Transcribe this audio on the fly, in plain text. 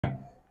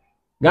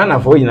Ghana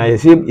for you na you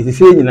say it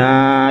say you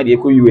na dey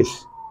go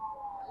US.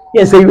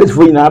 Yes, say US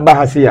for you na ba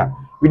ha say ya.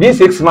 Within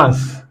 6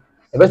 months.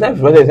 The best time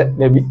for say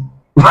maybe.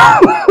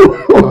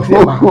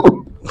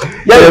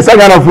 Yeah, say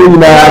Ghana for you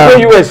na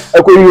US.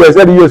 Eko US,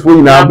 say the US for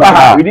you na ba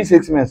ha within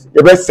 6 months.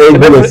 The best say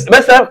US.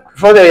 Best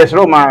for the yes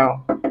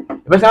Roma.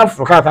 The best time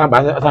for car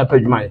ba say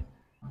pedjuma.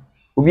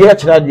 Obi a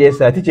chira dey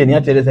say teacher ni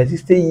a chira say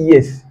 60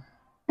 years.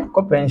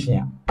 Ko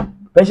pension.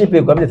 Pension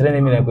pay ko be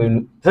 3 million ko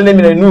nu. 3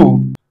 million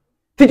nu.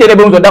 Teacher dey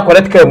be that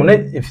correct care mu na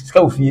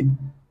fisika ofie. Me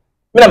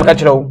na me ka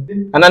chira wo.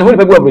 Anan ho ni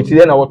pe bu abrochi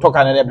dey na wo talk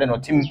na dey no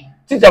team.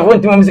 Teacher for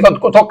team musika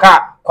ko talk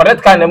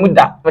correct car na mu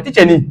da. But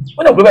teacher ni,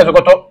 when the global so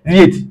ko to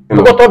V8.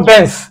 Ko to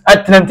Benz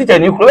at time teacher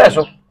ni ko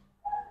so.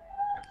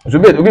 So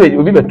be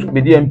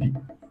DMP.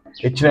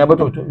 E chira ba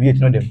to V8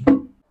 no dem.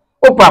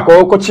 Opa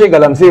ko che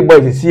galamsey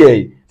boys see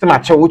e. Se ma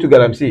che wo to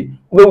galamsey.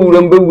 Be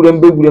wuram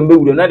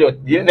na de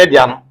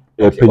ano.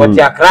 What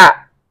ya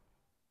kra.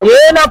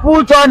 Yeah, na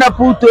puto,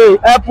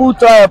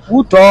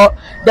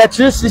 the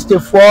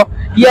 364,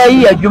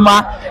 yeah,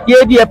 Juma,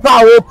 yeah, dear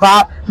power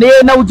pa,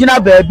 na ujina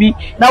baby,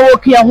 na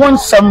woki a one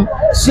some,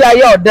 see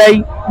your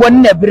day,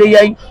 one never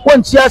yay,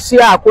 one see a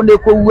kunde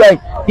way,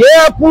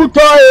 yeah,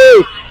 puto,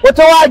 what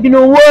I do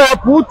know,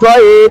 puto,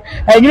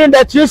 and you know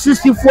that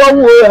 364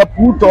 were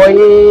puto,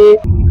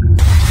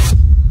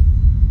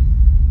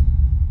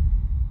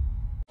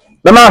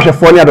 The man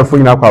phone ya do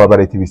phone na kwa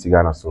baba TV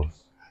Ghana so.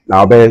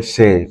 Na obe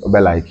share,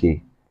 obe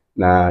like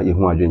na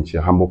yehu adwenche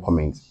humble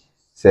comment.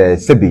 Say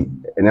sebi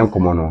enem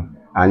komo no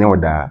anya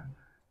oda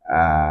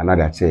na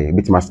da che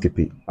bit ma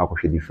skip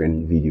akwohwe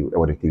different video e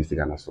wode TV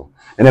Ghana so.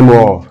 Enem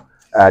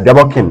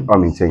Duabo King o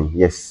maintain.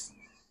 Yes.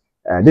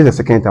 This is the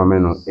second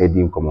time no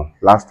edi komo.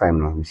 Last time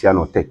no we share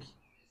no tech.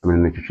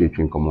 No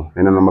twetwe komo.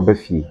 Ena no maba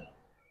fi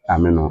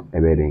ameno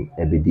ebeden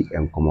ebedi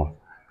enkomo.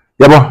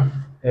 Duabo.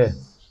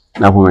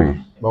 Na huwe.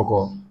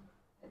 Boko.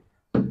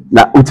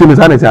 Na utinu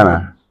sana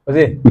chana.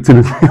 Osei.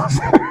 Utinu.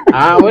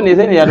 When they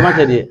say you are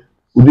match there.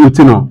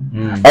 Utinu.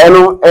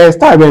 No,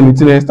 start when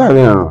utinu start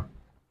when no.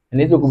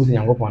 And it's go be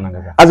Yankopon na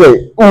gaga. I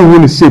say, who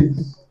win shape?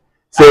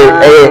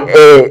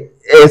 Say,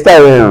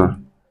 start when no.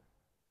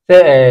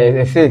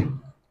 Say,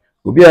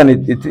 obi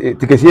an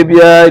tikese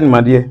bia ni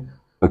made.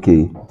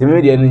 Okay.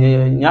 Temi de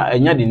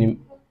nya de nim.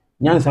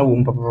 Nyansa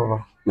wo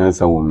papa.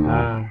 Nyansa wo.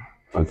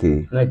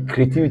 Okay. Na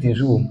creativity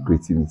so wo.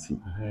 Creativity.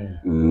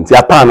 Ti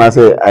apa na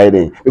say I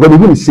dey. Because we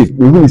win shape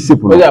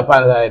no. What apa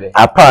na I dey?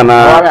 Apa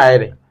na. I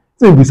dey.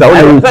 So bisa wo.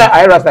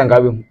 I rasta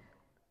nka be.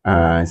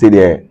 Say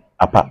there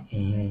apa.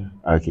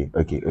 Okay.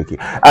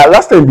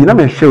 Last time bi na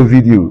me share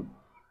video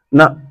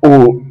na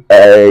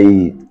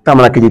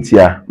tamana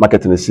kejetia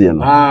market no see no.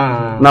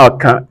 Na o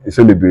kan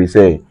so bebre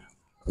say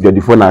the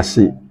phone na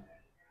see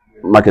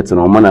market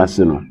no man na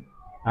see no.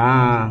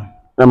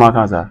 Na ma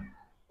kan sa.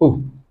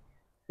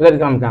 Let it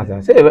come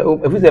cancer. Say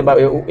if you say about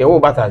your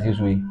battle this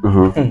way.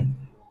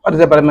 What is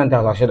the parliament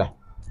as Asheda?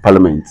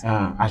 Parliament.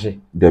 Ashe.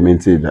 They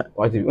maintain that.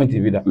 What is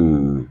TV that?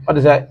 What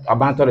is that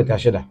about toilet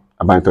Asheda?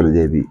 About toilet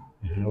JB.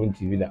 Won't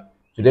TV that.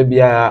 Today be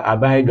a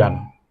ban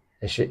Ghana.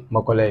 A shit,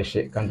 Mokola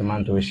shit,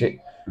 Cantamanto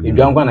shit. You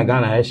don't want to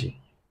Ghana a shit.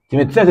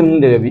 Timid says in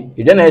the baby,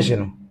 you don't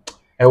know.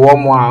 A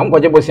warm one,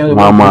 what you was saying,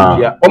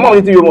 Mamma, or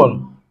more to you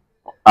one.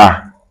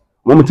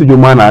 Moment to your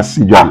man, I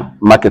see John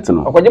marketing.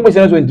 Or what you was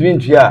saying to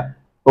India.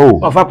 Oh,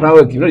 my father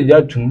work, you know,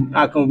 the tune,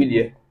 I can't be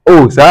there.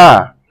 Oh,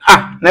 sir.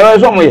 Never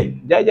saw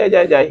me. Jai.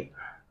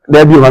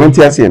 There be one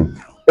Tiasian.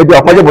 If you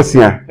are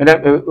Pajabosia, and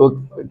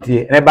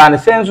a band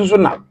sense so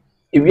now.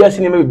 If you are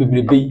seeing me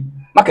be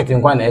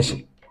marketing one ash.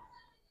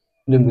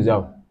 That's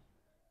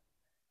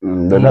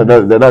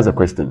a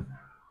question.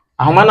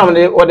 How man on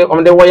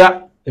the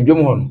wire, if you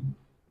want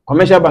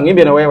commercial bank,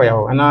 even a way,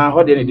 and I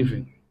heard any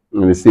different.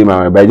 The same,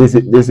 but this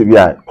be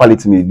a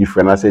quality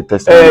different. I say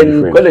test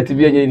quality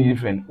be any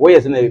different. Why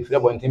is it if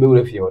one thing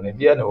with you on a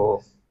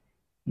piano?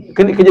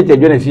 Can you tell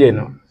you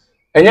no?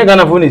 And you're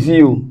gonna phone see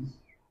you.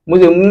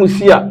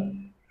 Musia.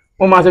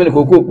 One master in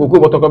Coco,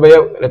 but talk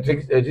about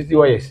electricity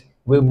wires.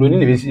 We're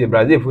blooming the sea,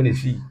 Brazil for the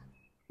sea.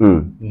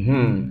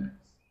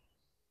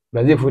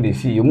 Brazil for the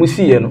sea. You must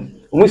see,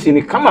 you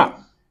me come up.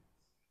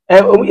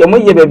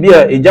 Ye baby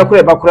a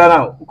jakure bakura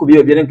na ko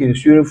bi bia nka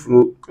nsuo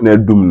furo na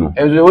dum no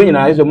enzo wo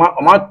nyina eso ma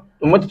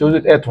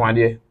to eto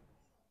ade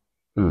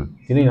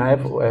tini na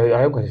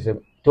ayo ko se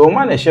to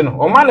ma na hye no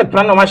o ma na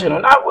plan no ma hye no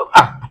na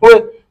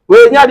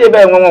we nya de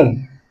be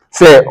won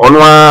say ono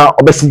a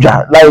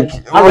obesidwa like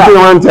what you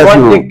want to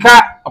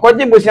ka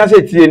akwaje bosia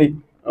se tie ni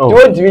to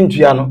won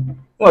ntua no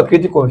no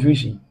create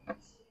confusion.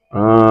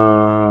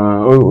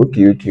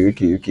 Okay.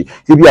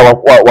 See, be our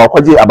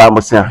quality about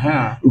Mosia.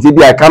 See,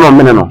 be a canon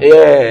minano.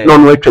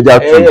 No,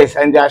 treasure. Yes,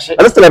 and I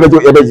still have a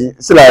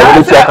still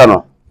a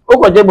cano.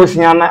 Oko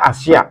Jebosiana,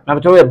 Asia,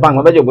 not to a bank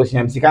of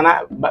Jebosian,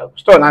 Sicana,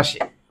 Stone Ashi.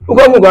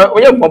 Ugo,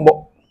 or your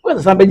bobo.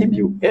 What's somebody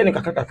view? Any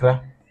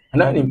cacacra.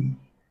 And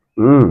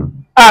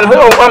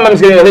one man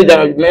saying,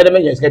 Madam,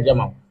 you get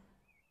them out.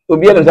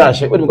 Ubian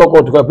Ashi, what we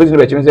go to a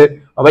prison and say,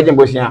 of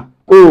Jebosian.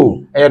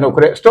 Oh, I know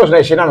stores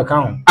nation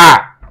account.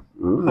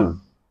 And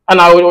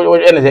I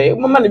will say,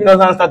 Mamma, you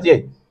know, start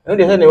here. No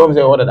dey say na won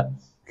say order that.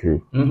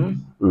 Okay.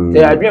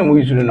 Say adwen mu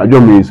yisu no.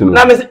 Adwen mu yisu no.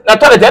 Na me na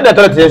toilet ya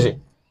toilet say.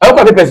 I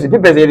go papers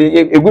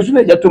egusu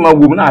na je to ma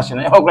wom na ahye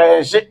na e ho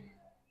kra hye.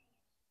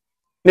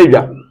 Na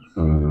dwa.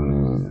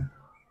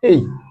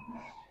 Hey.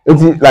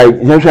 It's like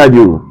you should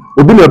do.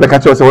 Obi no be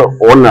catch us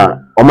on na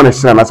omo na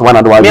shina na so one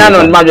na do wa. Me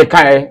anon ma je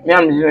kan me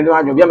am do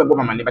wa bi am go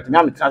mama ne but me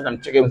am trans am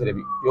check em say bi.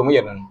 Yo mo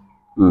ye no.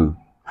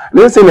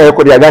 Let's say na e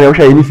ko dia Ghana, we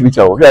share any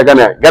future. We share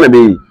Ghana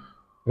be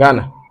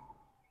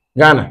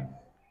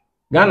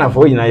Ghana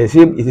for you na you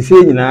say it say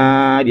you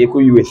na dey go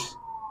US.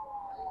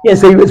 Yes,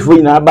 say US for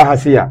you na ba ha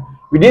say ya.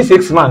 Within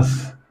 6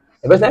 months.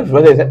 The best time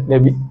for say na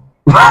bi.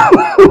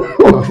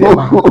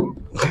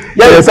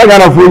 Yeah,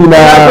 Ghana for you na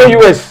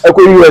US.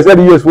 Eko US,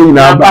 the US for you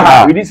na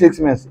ba within 6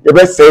 months. The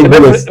best say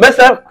US. Best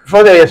time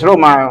for the yes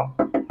Roma.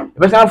 The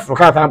best time for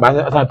car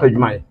ba say pay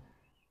juma.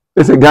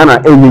 They say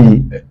Ghana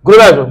enyi. Go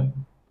back so.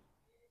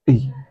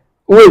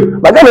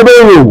 Wait, but Ghana be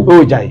you.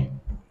 Oh jai.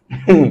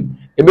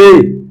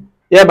 Ebe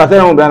yeah, but say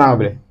on Ghana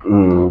bre.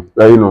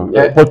 You know,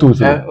 Porto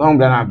so. On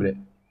Ghana bre.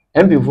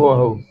 MP4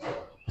 ho.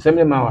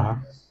 Assembly man wa ha.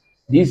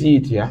 This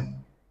it ya.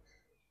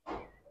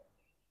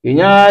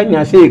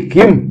 Nya say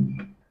Kim.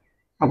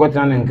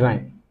 Akotran and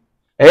crying.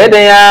 Den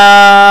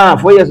ya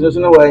 4 years no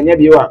so wa nya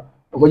bi wa.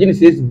 Okoji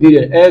 6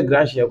 billion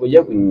gracia ko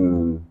je ku.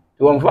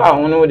 To won fa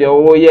hono de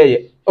wo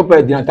ye.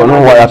 Opa di na ta. No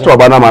wa ya to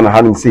ba na man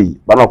ha nsi.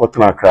 Ba na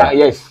okotran cry.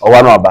 Yes. O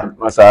wa na oba.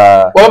 Na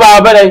sa. O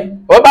ba dai.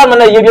 O ba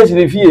na ye bi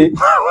si fie.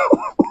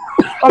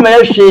 O ma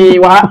ye hwe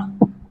wa.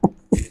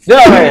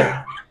 Dira me.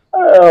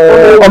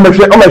 O ma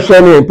hwe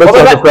ni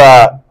person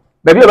cry.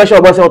 Baby o ba hwe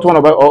o ba se o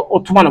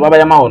tuma no baba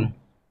ya ma wo no.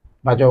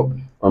 Ba jo.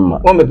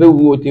 O me pe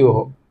wu o te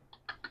ho.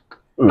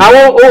 Na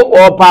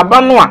wo pa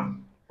ba no a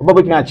o ba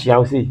betumi a chia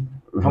o sei.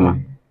 Mama.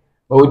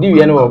 O di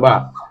wie no o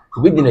ba.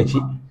 Obi di na chi.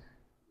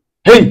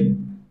 Hey.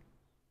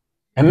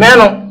 A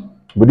man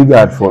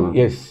bodyguard for no.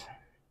 Yes.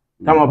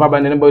 Come on papa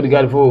na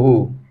bodyguard for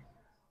who?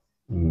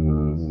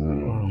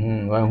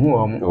 Who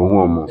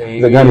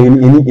the Ghana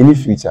in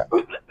future.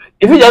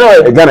 If you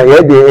know Ghana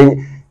e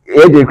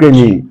dey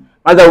crane.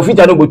 As a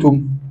future no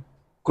botum.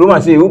 Kroma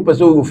say who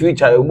person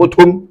future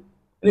botum.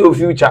 No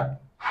future.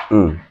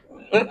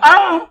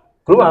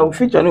 Kroma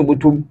future no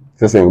botum.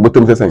 Say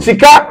botum say.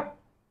 Sika.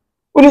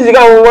 Who is sika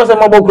who was a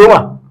mabo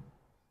kroma?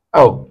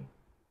 Oh.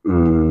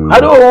 I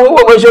don't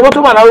what show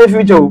botum na we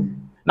future.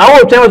 Now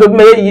what time to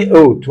me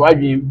to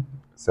adwim.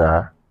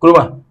 Sir.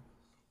 Kroma.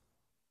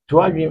 To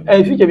adwim.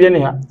 Future be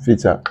any ha.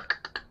 Future.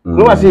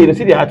 Kroma say you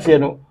see the heart here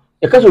no.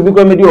 E ka so bi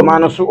kwa medi o ma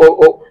no so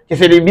o ke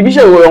se de bibi she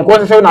wo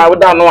yonko se na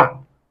woda no a.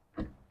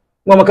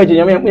 Mo ma ka je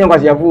nyame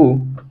kwasi afu.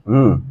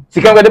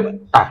 Sika ngade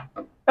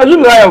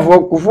azumi ayo fo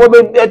kufo be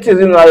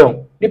etizinu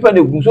ayo. Nipa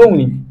de gun so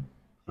huni.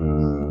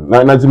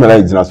 Na zimela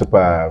ijina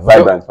super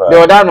vibrant fa. De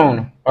oda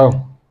no. Oh.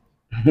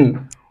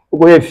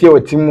 Ugo ye fie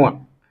otimu a.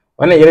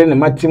 Ona yere ne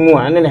matimu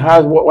a, ne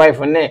house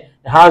wife ne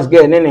house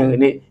girl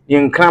ne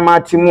nkrama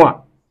timu a.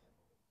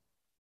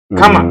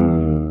 Kama.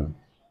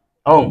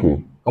 Oh. Okay.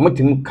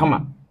 Omotimu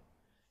kama.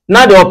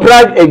 Na de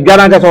opera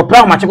garanga so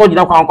opera ma cheko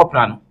gina kwa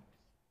ankopra no.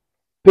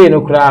 Pay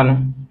no kra no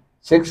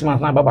 6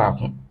 months na baba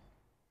akon.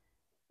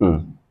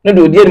 No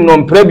do die no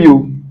mpra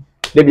bio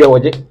de bia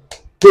woje.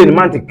 Pay no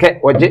month ke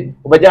woje,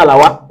 obaja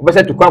alawa,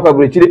 obese to kwa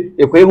brechire,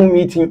 ekoye hu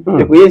meeting,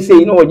 ekoye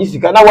sei no woje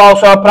sika na wa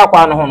so opera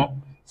kwa no ho no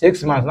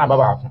 6 months na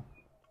baba akon.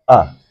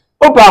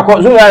 Opa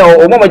akon zo ya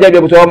o mo maja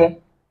bia buto mo.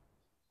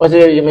 O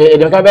se e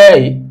de ka be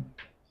yi.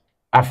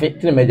 Afi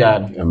tini meja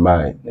no.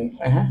 Emai.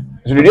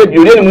 So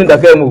de mu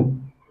ndaka mu.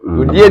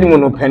 Die ni mu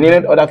no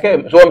panini o da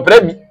ke so on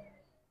prebi.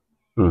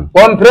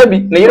 On prebi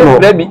na yire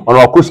prebi. On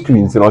our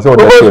screen se no se o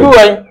da.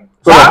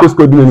 So na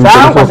school do ni.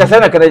 Sa ko se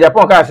na kana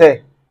Japan ka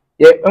se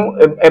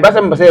e ba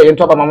se mbase ye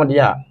ntoba mamo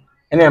dia.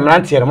 Ene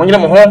mrantie no nyire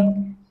mo ho.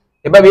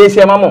 E ba be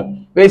yesi mamo.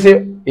 Be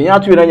se enya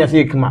tu na nya se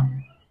ekima.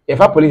 E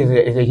fa police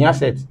e hia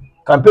set.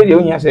 Campaign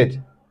de hia set.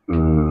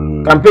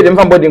 Campaign de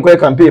mfa body nko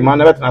campaign ma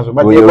na betena so.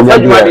 But e ko fa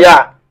juma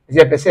dia is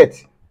a percent.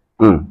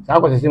 Sa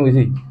ko se se mu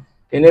si.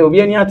 Ene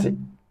obi ani ate.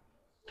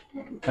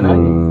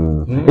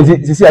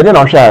 See, I don't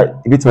know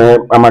how bit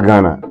my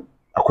Ghana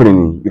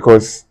accordingly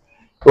because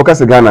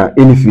Okasa Ghana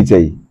any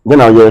future. Then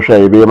I'll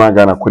share be my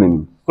Ghana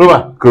accordingly.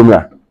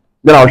 Kroma.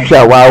 Then I'll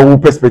share wow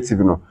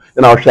perspective no.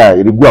 Then I'll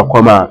share the go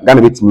akoma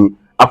Ghana bit me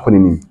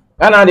accordingly.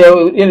 Ghana dey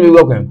we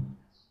welcome.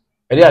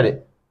 E dey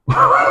ade.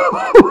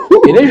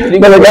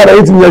 Ghana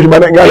it me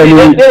Ghana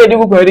ni. Dey dey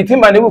go the team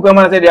man dey go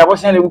man say dey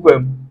abosan dey go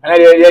am. Ana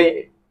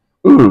dey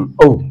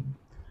oh.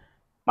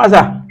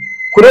 Masa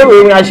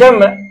kurewe ni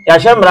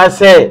Ashemra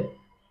say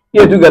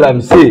you do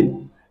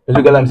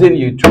galamse ni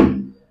you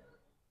too.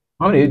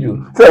 How many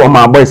you? Say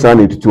my boys are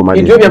need to my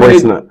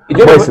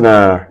boys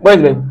na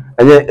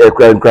anye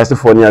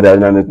California da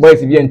na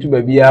boys bi entu ba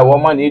bia wo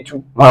ma na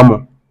etu.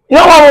 Mama. You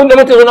know what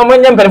dem te so no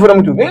manya mpane for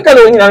mutu. Me ka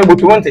le nyina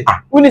botu wonte.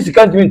 Uni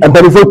sika ntu.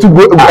 Mpane for to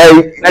go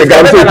I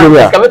galamse to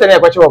ya. Excavator na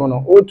kwache wo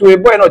no. O to a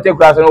boy no take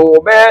class no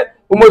o be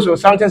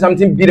almost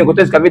something billion go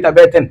to excavator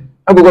be 10.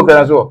 Agogo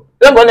kra so.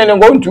 Dem go ne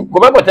go ntu go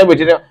ba ko table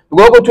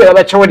go to ya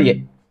ba chewo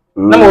de.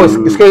 Na mo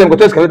scale go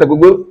to excavator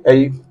go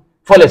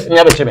forest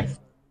nya be chebe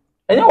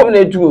enya wo na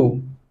etu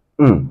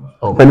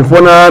o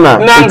penifona na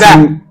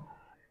nanga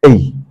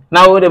eh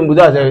na wo dem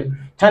buza say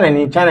China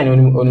ni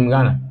onim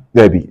Ghana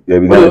debi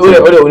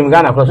ode onim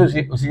Ghana cross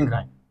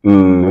osinkan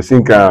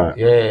osinka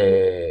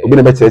yeah obi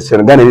na be cheche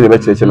Ghana ni be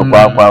cheche no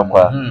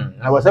kwa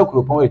na wasa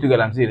kuropon etu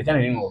galamsey China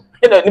ni ngo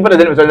ni pada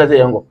dem so say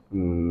yango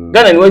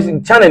Ghana ni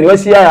wasi China ni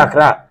wasi ya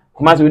akra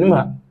kuma se onim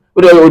ha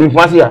ode onim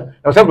kuma se ya na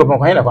wasa kuropon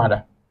kwa na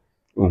kwada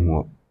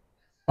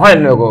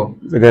hwan ne ko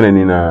Ghana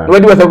ni na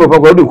wadi wasa kuropon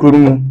kwa ode kuru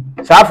mu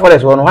sa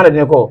forest wono hwan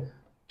ne ko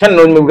China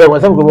no mu ga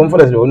wasa kuropon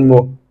forest wono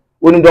mo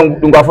wonim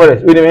dungwa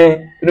forest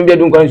wonim be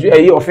dungwa nsu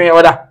ayi ofen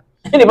oda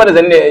ni pada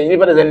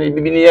zan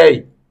bibi ni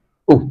yayi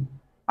oh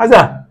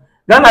asa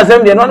Ghana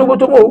sem de no no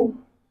botomo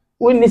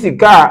woni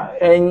sika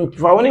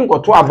fa woni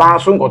nkoto aban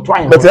so nkoto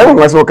ahen but I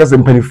was work as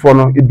penifo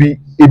no ebi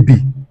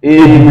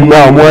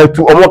na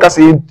omo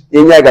kase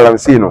yenya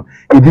galamsey no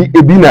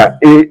ebi na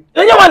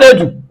enya ma na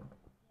etu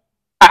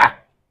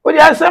wodi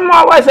asem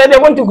wa say de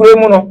want to grow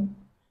mu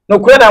no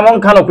kure na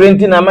mon kan no kure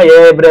ntina ma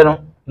ye bre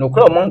no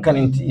kure mon kan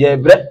nti ye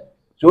bre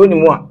so oni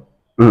mu a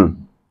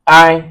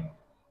ai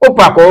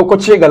opa ko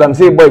chi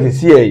galamsey boys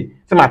si e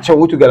se ma che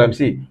wotu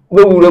galamsey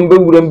be wuram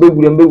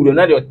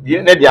na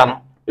de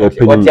ano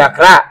o ti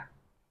akra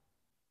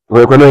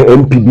we ko no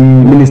MPB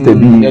minister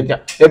bi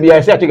e bi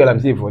ai se che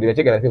galamsey for de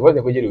che galamsey for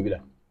de ko jeri obi da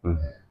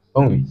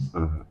onwi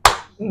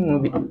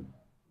bi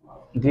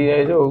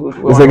ndi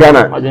so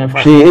Ghana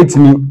she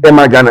etimi e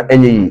ma Ghana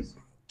enye yi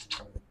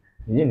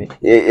yini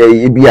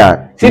e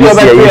bia si do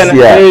ba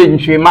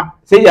nhwema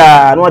se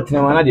ya no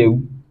atena na de ewu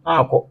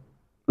akọ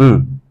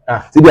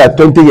see there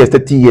 20 years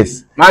 30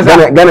 years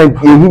Ghana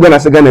you Ghana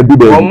say Ghana do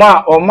there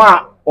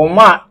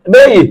oma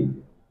beyi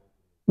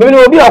me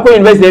no obi akọ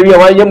university area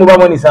wa ye mobile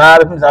money sa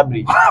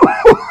bre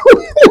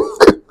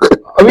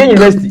obi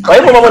university wa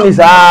ye mobile money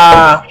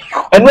sa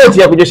enu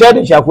eti akọ je share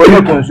de akọ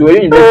no tonsu obi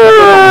university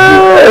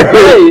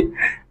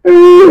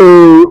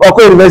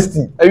akọ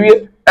university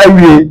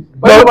awie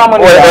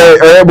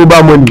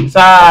mobile money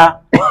sa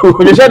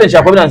ko je share de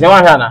akọ na se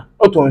wa hwa na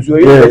o tonsu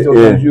obi university o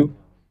tonsu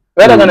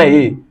whether Ghana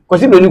ye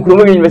because if you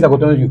know university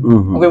koton you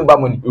okay mba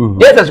money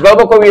yes as go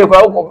ko we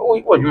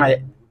ko djuma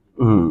ye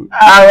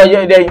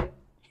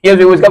yes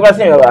we was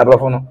capacity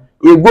abrofo no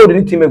e gold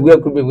ni team egu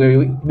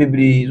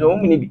bebri so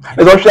mu ni bi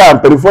e so sha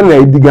telephone na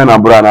idi Ghana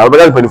bra na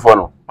obegal telephone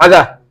no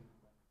maza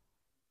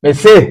me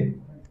say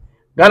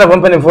Ghana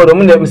company for do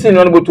mu ne me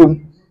no botom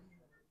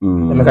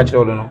me ka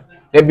chiro no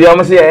e bia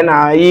mo say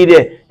na yi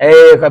de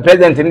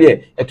president ni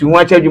de etu hu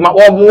acha djuma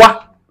wo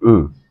boa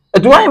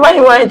etu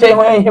wan che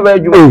ho ba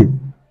djuma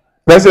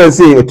person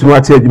say etu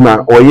ati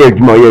adwuma oye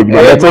adwuma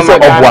let us say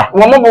obwa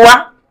wo mo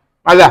boa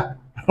maza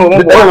wo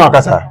mo boa na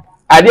kasa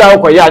ade a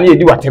ukoya na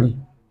edi watem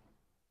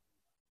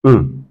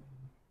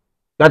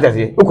that is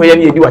it ukoya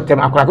na edi watem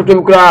akora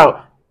koto kura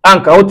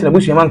anka o tina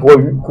busu manka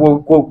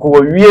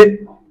ko wie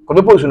ko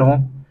be post no ho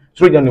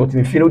so dia na o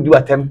timi fie odi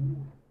watem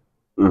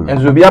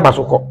enzo bi aba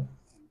so ko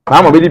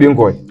na mo be di bi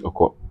nko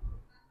oko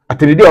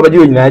atredi obaje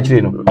o nyina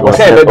akire no o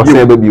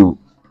say be bi o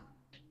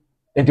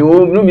enti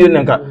o nu mi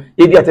nanka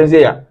edi atem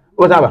say ya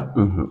o taba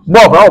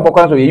bo ba o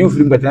bokwa so ye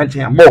ufiri ngbetan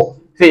chen bo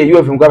say ye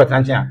ufiri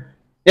ngbetan chen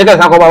ye ka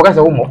san ko ba o ka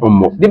say wo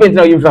mo di be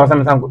ntina you ufiri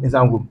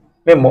san go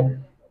me mo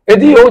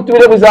edi o tu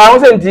le busa o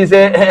say nti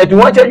say etu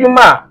ho cha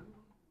dwuma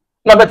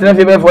na betan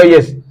fi be 4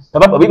 years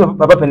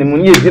papa panimu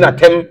ni edi na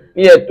tem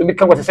ye obi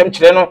ka kwase sem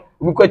kire no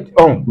obi ko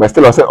but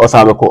still o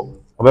sa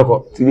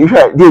obeko ti ni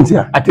hwa di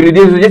ntia atredi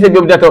so je say bi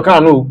obi data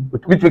kan no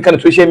obi kan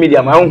social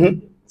media ma hu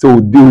so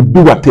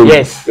do what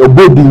yes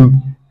obodi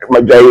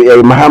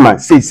Mahama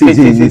see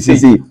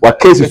what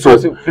case so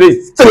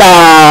please still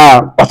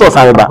pastor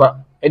Sareba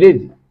e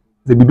did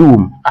the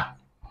bidum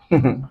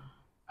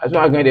aso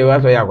agan de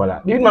wa so ya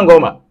kwala di man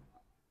goma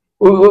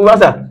o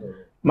wasa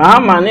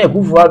Mahama na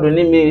ekufu ado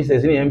ni me se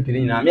ni MP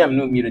ni na me am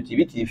no mi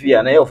TV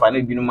ya na e ofa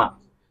na binu ma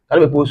ka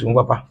be post un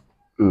papa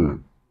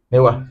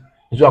mewa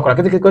so akwala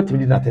kete ko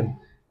TV na tem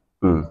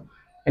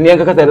eni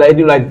en ka la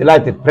edu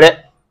light pre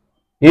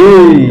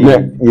ye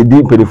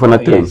di telephone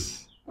tem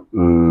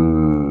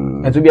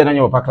and to be an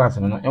upper class,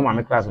 no, your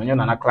mammy class, when you're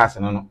not a class,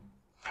 no.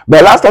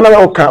 But last time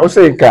I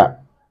say,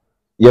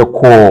 you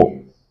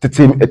call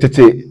Titi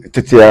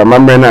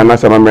Mambrana,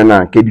 Nasa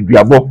Mambrana, Kedi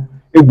Duabo,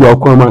 it will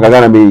come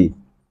on me.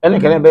 And it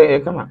can be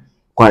come on.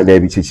 Quite there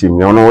be teaching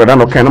me. I know whether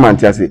no kind of man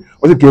tell say,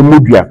 was it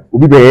Mudia,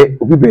 will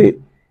be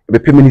a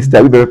prime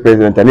minister, will be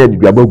president, and then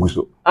Duabo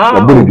Guso.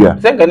 Ah,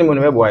 thank any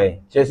money, boy.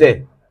 She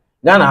say,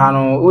 Ghana,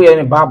 Hano, we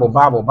any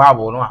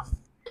Bible, no.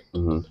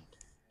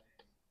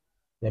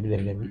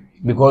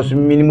 Because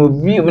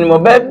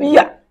minimum baby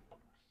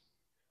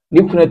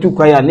ni kuna tu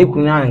kwa ya ni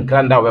kuna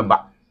nkanda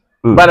weba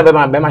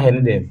bana bema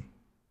hen dem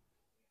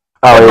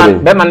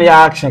bema ni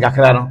action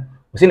kakra no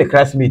o se ni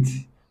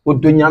classmate o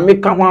donyame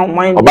ka ho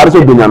mind o ba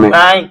so donyame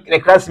ai ni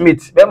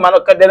classmate bema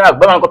no ka dena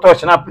bema no ko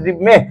touch na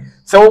me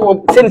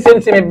so sen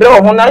me bre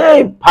ho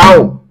na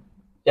pow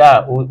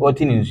ya o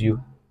tin nsuo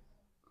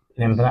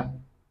nembra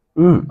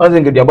o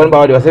ze ngedi abon ba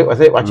wa de o se wa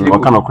chiri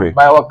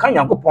ba wa kan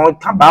yankopon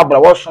ka ba bra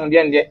wo son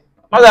de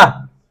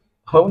maza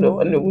how no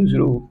one knows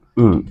you.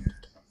 To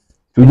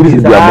this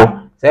is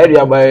Duabo. Say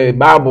you by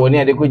Bible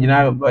near the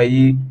Kujina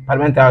by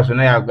Parliament so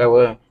now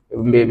go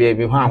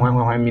maybe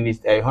one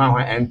minister,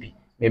 one MP,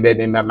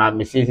 maybe my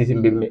missus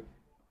in Bimbe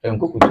and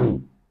cook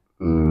too.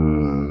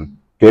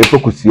 Okay,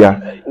 focus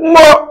here.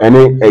 More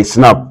any a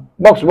snap.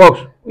 Box,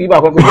 we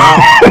back on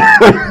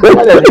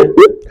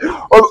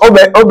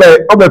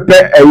Obe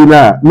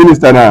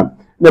minister na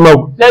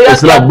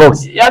snap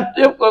box. You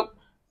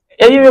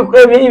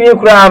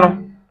crown.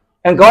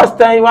 And Ghost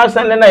time was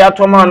sending a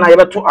yatoma na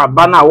yato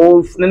abana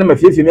wo ne ma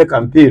fiefi me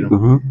campaign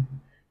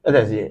that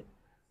is it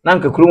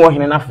nanka kuru wo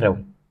hene na frɛ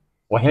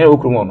wo hene wo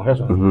kuru wo no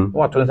hweso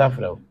wo ato nsa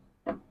frɛ wo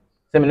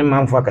se me ne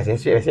manfo akase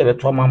se be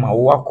to mama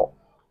wo akɔ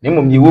ne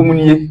mom ye wo mu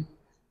nie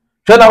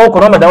hwɛ na wo kɔ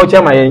no ma da wo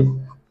chema yen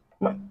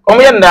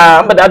omo ye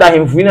nda ma da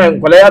hemfu na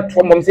nkola ya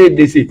to mom se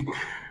desi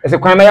ese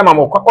kwan ma ya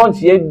mama ko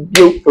onti ye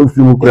bio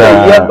ofimu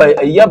kra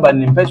ya ba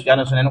ne mpasua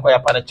no so ne ko ya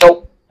pa na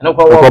kyɛw ne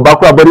ko wo ba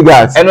ko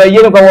bodyguards eno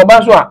ye ne ko wo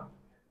ba so a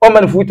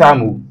man full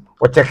time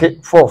we check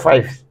it 4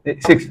 5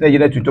 6 na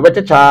yina tutu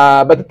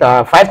becha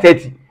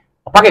 5:30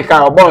 opake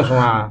ka obon so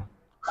a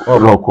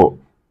loko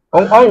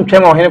on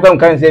twem o hene kwa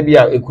nkan se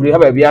bia ekuri ha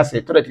ba bia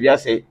se toilet bia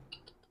se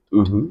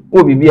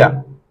o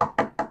bibia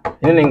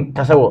ene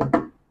kasa wo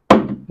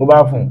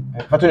mobile phone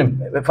fatu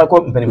ne fa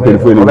ko mpani ko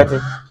beti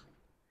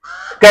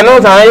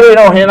kanu sa yi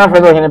na o hene na fa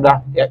so hene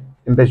bla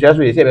mpesua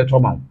so ye se be to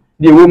ma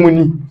de wo mu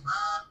ni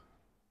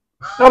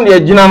na me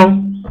agina no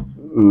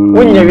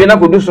wonya wie na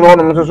ko du soro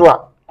no so so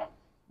a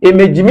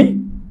emejimi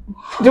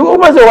di o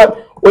ma se wa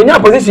onya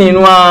position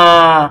no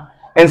a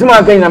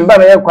ensema kan na mba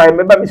me kwai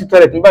me ba me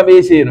toilet mba me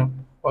ese no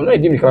ono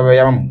edi mi ka ba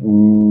ya mam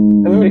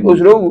mi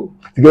osuro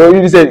ti go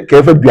you say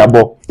ke fa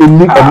Duabo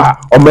eni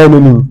o ma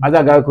ni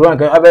azaga kuro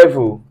kan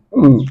abefu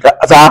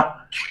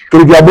sa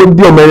ke Duabo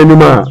di o ma ni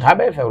ma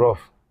abefu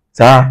rough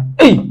sa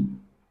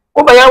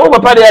o ba ya o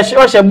papa de ya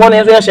she bo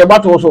na so ya she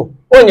bato so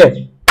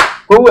onye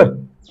ko we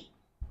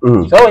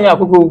so onye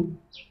akoko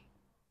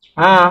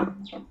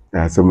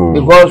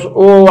because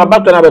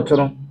abato na beto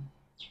no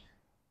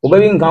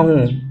obabi nka ho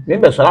me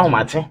be so la ho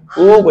mate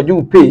gwaji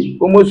u pay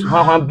almost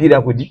ha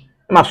bira kodi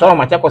ma so la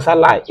mate ko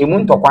salai emu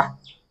ntokwa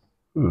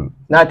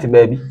na ti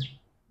baby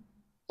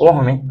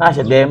ho me na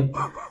she dem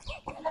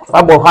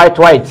abo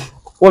white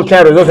o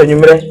try result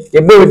anyumre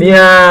e be odi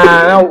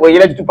na o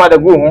yele tupa da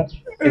go ho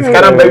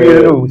iskara ba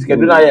wi no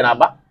skedu na ye na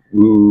ba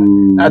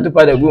na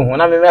tupa da go ho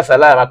na me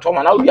salai na to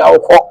ma na wi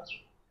akọ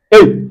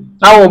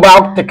na wo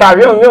ba te ka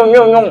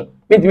yo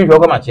Miti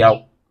ko ma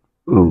chiao.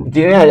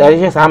 Tini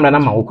ya samra na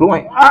ma okru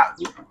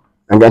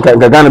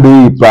Gana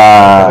be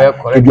pa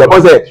Duabo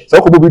se so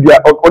ko bibia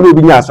ono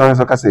obi nya asan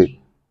so ka se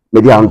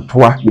me dia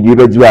antoa me di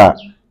beju a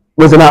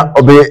wo se na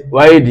obe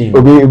di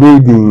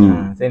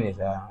seni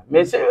sa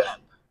me se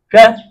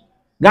hwe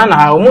Gana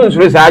ha o mun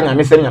sure sa anya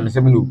me se no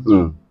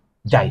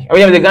jai o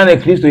ye Gana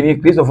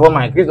Christo for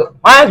my Christo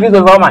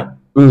for my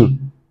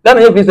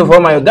Gana ye Christo for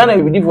my Gana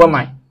be di for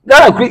my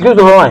Gana Christo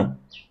for my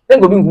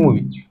tengo bi nkumu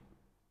bi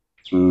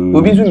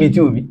obi zu meti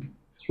obi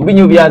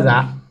nyu bi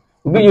aza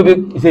obi nyu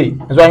bi say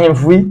so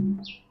ahemfui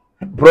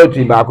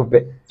protein ba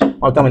akopɛ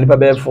ɔtam nipa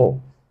bɛ 4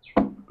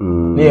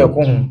 ne yɛ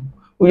ko hu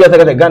uya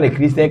taka Ghana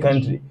Christian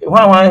country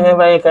hwan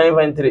kan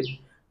country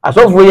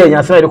asofo yɛ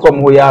nya sɛ de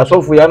kom ho ya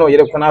asofo ya no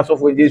yɛ ko na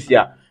asofo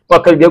jesia wa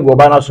ka bi go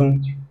ba na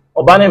sum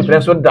oba na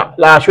impresso da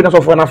la hwe na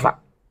asofo na fa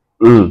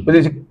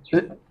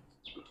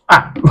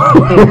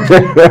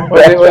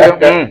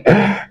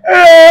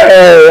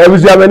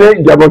Ebusia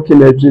mene Duabo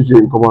King chichi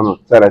nkomo no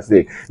sara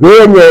say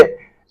we nye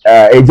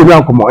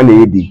general nkomo na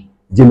yedi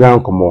general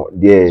nkomo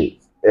de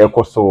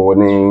ekoso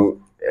ne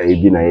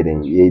ebi na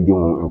yedi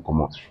hu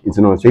nkomo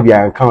nti no say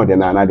bia kan de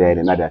na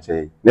de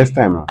say next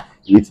time no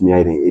meet me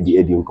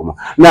edi nkomo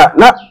na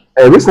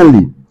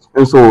recently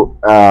and so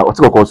what's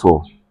it called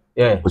so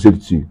Osei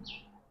Tutu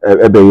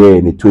ebe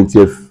ye the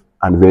 20th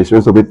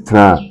anniversary so bit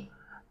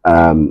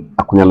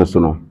akunya no so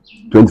no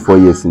 24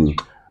 years ni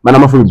mana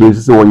ma for be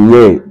so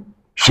wonye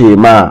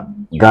shema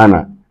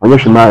Ghana onye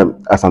shema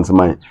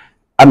asanteman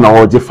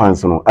ana oje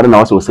fans no ana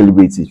na so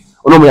celebrate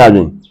ono mo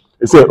yadwen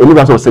say oni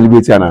ba so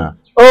celebrate ana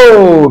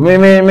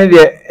me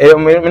de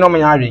me no mo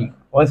yadwen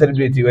on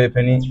celebrate we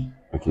pani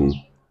okay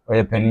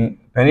we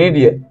pani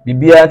de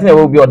bibia tin e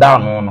wo bi oda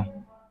no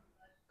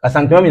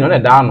asanteman mi no na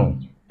da no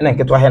na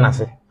nketo ahe na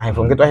se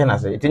ahemfo nketo ahe na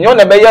se tinyo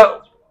na be ya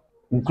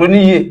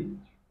kroni ye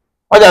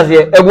oja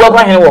se egua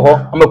kwa hene wo ho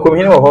amakom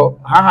hene wo ho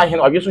ha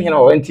hene odweso hene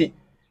wo nti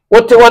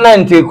wote wona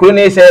nti kuro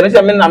ne se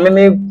se me na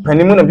me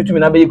panimu na tutumi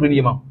na be kuro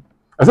ne ma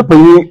asa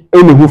pani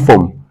ene hu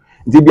form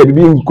nti bia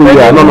bibi nko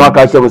ya no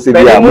aka se se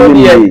bia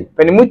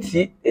panimu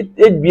ti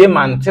edue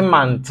mante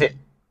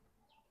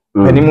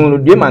panimu no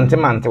due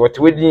mante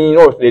wote wedi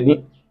no se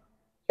ni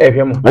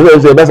ehwe mo na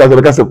se be sa se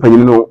be ka se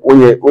panimu no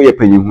oye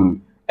panimu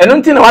eno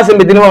nti na wase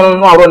medini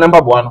no awro na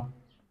mbaboa no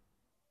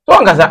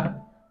so ngasa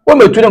wo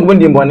metu na ko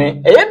ndi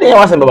mbone eye de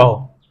wase mbaba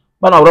ho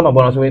ba na awro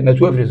mbaboa no so na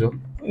tu afiri so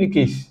ni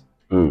case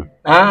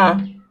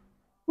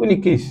uni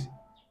case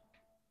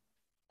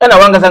ena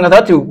wanga sanga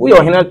tatu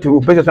uyo hina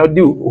tu pesa sa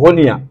di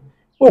honia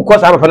u ko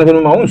sa ba fana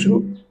no ma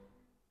unsuru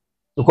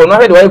Because no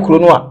head why kuro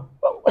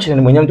what she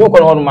nyam to ko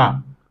no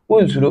ma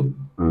unsuro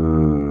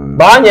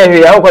ba anya hwe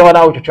ya ko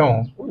na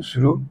utwetwe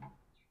unsuro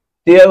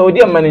te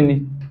odi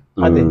amanini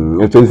ade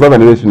 25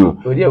 anniversary no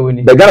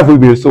the Ghana for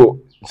be so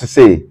to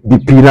say the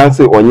finance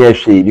onye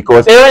hwe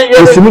because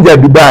esimuja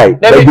Dubai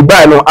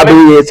Dubai no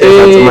abeye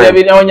say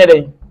onye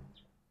dey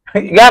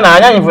Ghana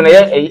anya himfo na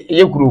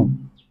ye kuro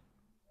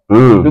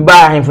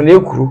Dubai himfo na ye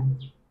kuro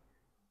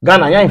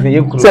Ghana anya himfo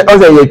ye kuro say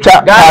Osei ye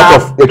twa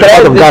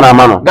part of Ghana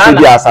ma no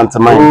be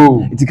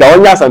asanteman itika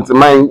onye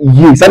asanteman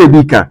yi sane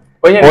bi kan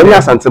onye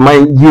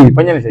asanteman yi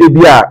e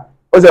bia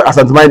Osei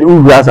asanteman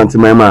uru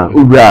asanteman ma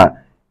uru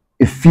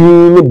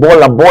efin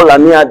bola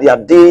ni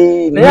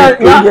ade ni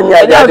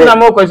ade na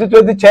mo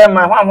constituency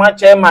chairman wa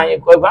chairman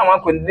wa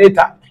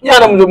coordinator nya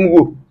na mo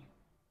mugo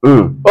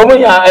omo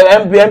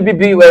ya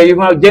MPP we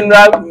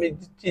general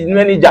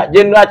manager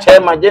general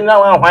chairman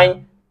general wa hwan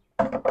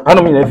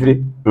anu mi na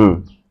fire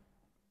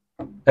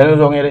enu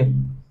zo ngere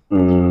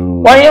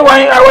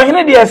wa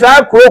hine dia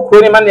sa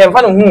kuro ni man ya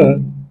fa no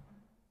hu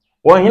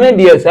wa hine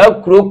dia sa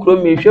kuro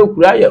mi hwe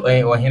kura ya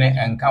wa hine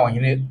enka wa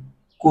hine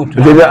kutu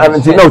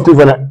na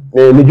Otumfour na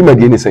ni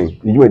dwumadi ni sen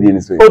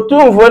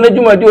Otumfour na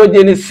dwumadi o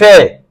je ni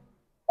se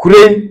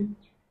kure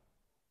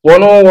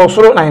wono wo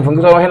soro na ahemfo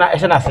ngiso wo hena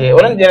ehye na se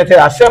wono je ne te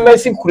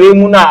asemasi kure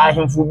mu na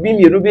ahemfo bi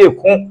mienu bi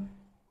eku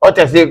o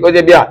tese o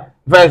je bia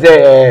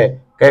fanse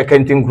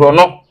kentinkro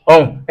no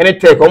ene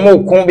te ko mo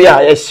ku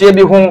bia ye hye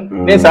bi hu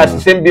ne sa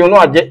sesem bi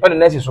no age o de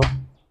na siso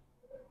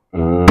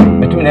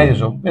metu na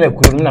siso me na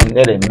kure mu na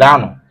ndere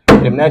ndano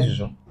de na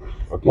siso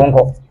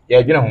wonko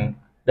ye dwene hu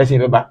da se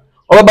beba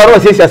o ba ro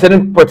se sia se ne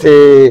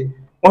pote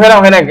wo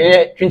hena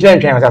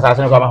twinchen sa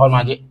se ne ko ma ho ma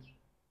age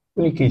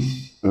uni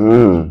case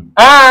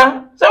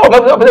so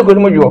what be ko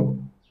mo jo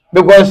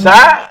because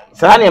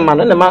sa ne man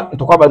na ma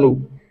to kwaba no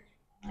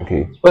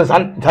okay because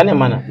sa ne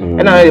man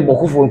na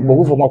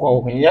bokufo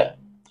makwa ko nya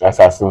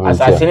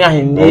assassin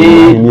ahindi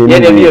ye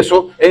de bi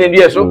so ene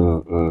bi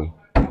so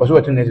so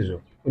what next so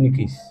uni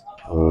case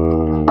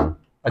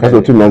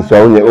because to na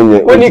so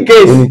uni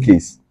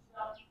case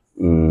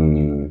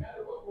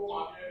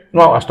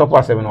no I stop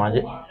us 7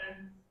 waje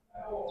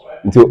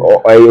nti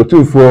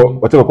Otumfour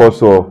whatever call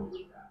so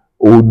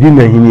odi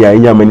na hini ya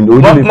nya mani odi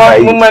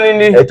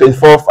ni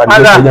 24th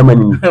and nya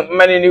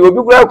mani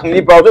obi kura kun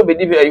ni pa so be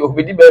di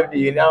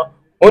birthday na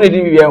oni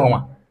di bi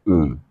enwa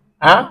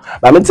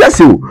ba me tia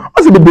se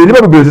o se be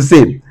be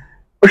say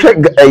o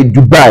hwe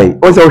Dubai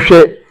o se o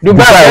hwe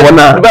Dubai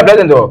wona Dubai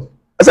president o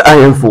se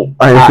ahemfo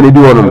di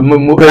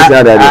wono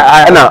president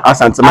ada na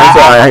asantema so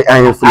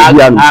ahemfo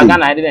di am ti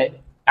Ghana ide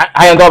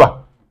ayen doba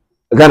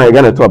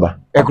Ghana to aba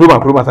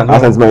kuruma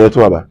asantema ye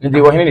to aba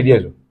ndi wo hini ni die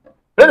so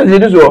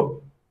president di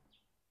so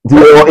di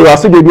e wa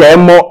so de bia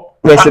emo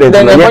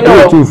president na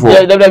ye Otumfour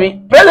ya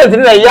dabi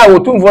president na ya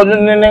Otumfour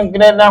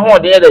na ho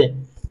de dey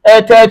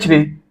ta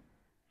chiri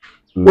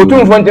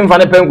Otumfour ntim fa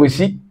na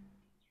pengosi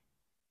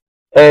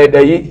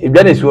dayi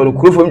ebia na siwo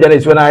kurofom bia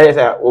na siwo na aye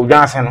sa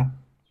odwan ase no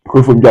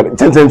kurofom bia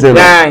ten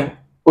nai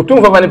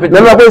Otumfour fa na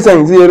pengosi na ko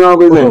san ti no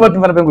ko san Otumfour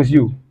ntim fa na pengosi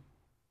o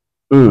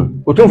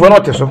Otumfour no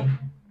te so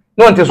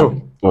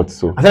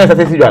asana sa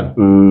tesi jwan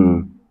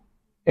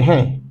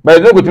ba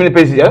zo ko timi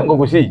pesi ya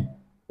ko si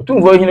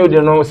Otumfour hine odi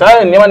no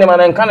sa nema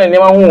na nka na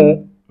nema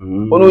hu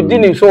ono di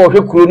ni so wo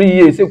hwe kuro no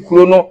yie se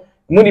kuro no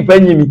mu ni pa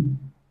nyimi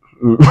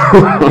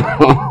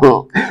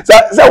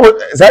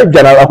sa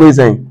jana akoy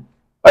sen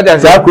aja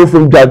sa kuro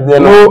from jad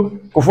no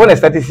ko fo na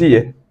start si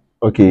ye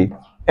okay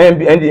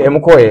and em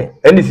ko ye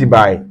ndc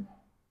bai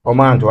o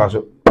man to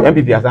aso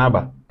MPP asan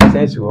aba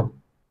sense wo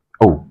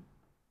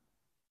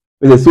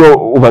is so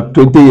over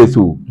 20 years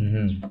old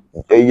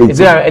it's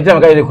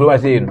am ka de kuro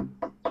ase no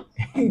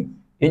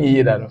enyi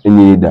yeda no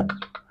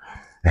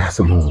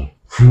so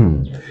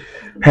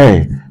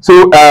hey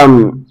so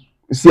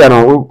see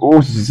ano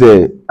o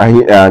say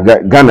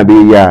Ghana be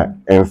ya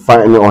and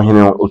find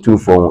ohene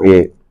Otumfour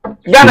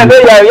Ghana be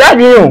ya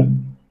dwin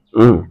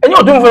enyi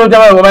Otumfour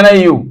jama wo na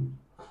you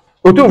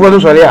Otumfour so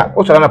sori a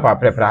o sori na pa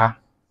prepra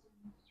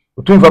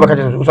Otumfour ba ka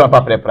o sori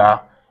pa prepra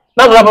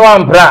na so ba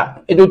wan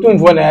pra e do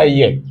Otumfour na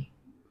ye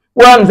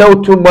wan za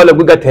Otumfour la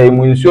guga tai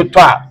mu nso to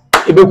a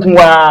e be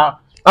kunwa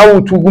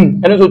awu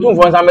tugum eno so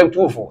Otumfour sa me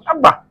tufo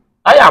aba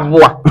aya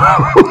aboa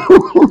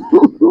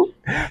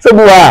so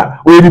boa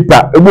we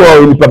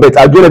nipa bet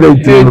adwene be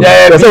nti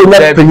so we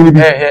na panyini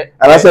bi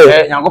ala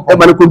say e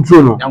ba no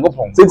control no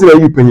Yankopon senti na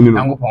yi panyini no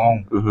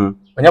Yankopon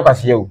onya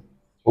kwase o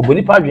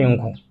oboni pa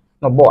adwenko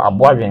no bo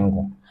aboa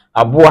adwenko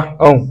aboa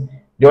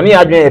de oni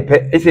adwen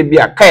epe ese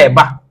bia ka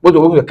eba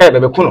bozo wo ka eba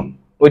be kuno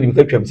odi mi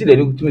katwam si de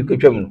ni tumi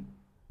katwam no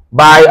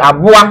bai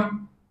aboa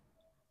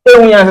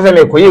ewunya sese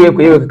me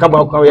koye ka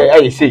ba ko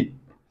ayi sei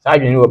sa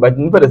adwen ni wo ba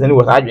ni pa de sani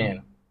wo sa adwen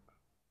no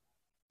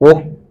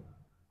wo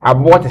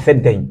aboa te se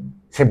den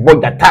se bo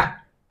jata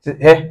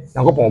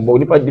Yankopon bo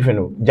nipa different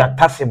no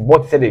jata se bo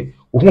te se de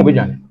ohun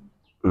obedwane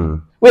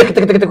we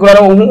kete kura na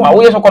ohun a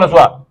wo yeso kono so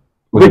a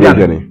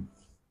obedwane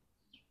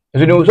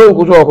ezo ni so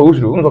ko so ko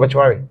usuru unso ka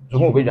chiware so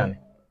ohun obedwane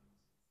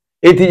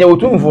eti nya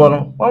Otumfour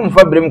no wa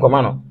mfa brem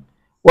koma no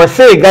wo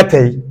se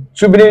gatai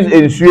subiri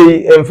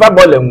ensue emfa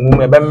ball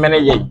enwum ebe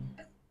mmene ye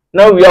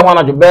na wi ahwa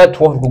na jo be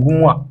 12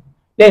 gugumu a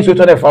den so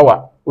to the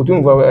fawa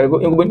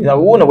Otumfour engbo ni sa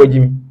wo na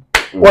wajimi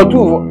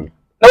Otumfour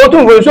na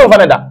Otumfour so fa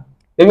na da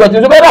e bi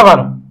Otumfour be da fa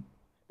no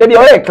e bi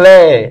o e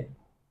clear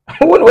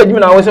wo na wajimi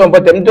na wo se on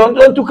potem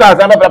don tu ka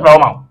sa be pra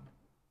ma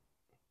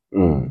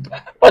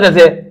what I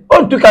say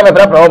on tu ka be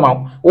pra ma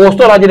wo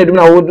store aje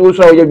na wo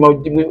so ye ma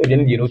je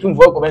ni no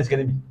Otumfour ko ben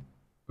skele bi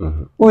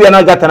we are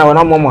not that na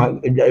na mama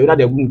you na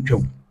de gum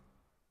twem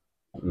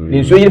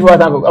ni so yiri fa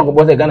ta ko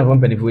bo se Ghana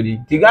from penifodi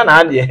ti Ghana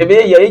ade e be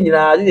ye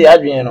nyina ade ya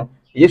adwen no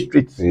ye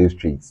street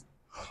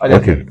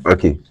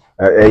okay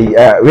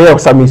we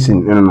have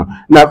submission no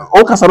na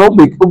o kasa no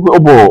big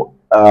obo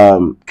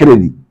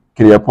Kennedy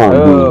Japan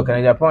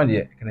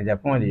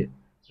de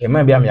e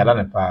man bia me yala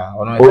ne pa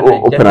ono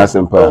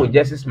e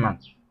justice man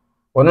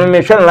ono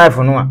me hwe life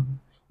no a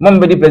mom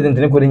be di president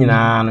ne ko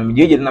nyina no me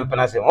jeje na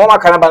penase o ma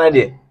kana ba na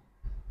de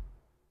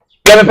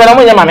ya me pena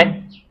mo nya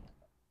mame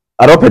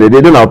arope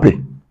de na ope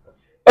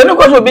enu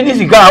ko so bi di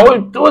sika o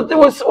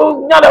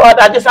nya da wa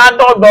da je sa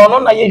do no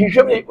na ye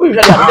hwehwe me o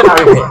hwehwe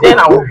da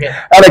na wo hwe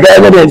ala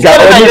ga de nka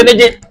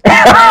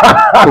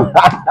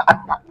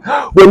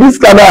we this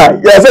kana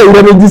ya say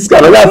we dey this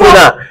kana ya say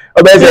na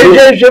o be say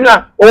hwehwe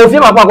na o fi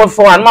ma kwa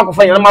fo an ma ko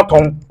fa yin ma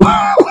ton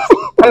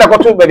nda ko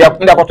to be bia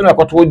nda ko to na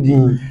ko to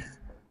din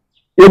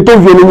eto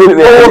vi ni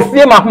o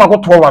fi ma ko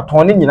to wa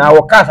ton ni nyina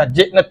wo ka sa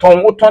je ne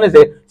ton o ton ne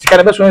se sika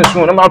na be so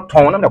nsu na ma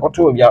ton na ko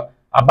to bia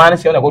aban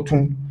se na ko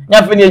tum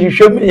nya fe ni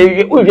hwehwe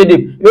me o hwehwe de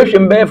yo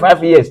hwehwe be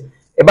 5 years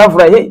e ba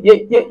fura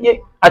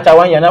ye acha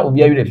wan ya na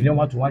obi awi refi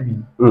ma to wan bi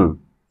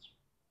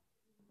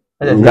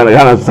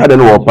Gana sade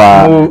no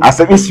pa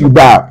asem issue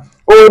da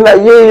o na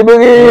ye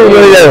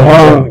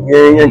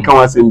ye kan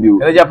wasem bi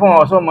o Japan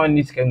also man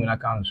need scan na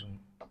council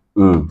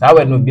ta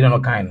we no bi na no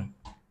kan no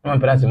no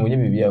parents mo je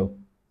bibia o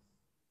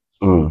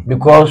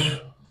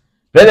because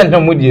president no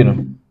mudie no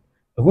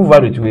ku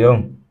vado to ye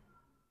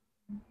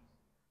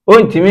o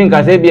ntimi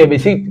nka se bia be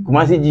si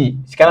kumasi ji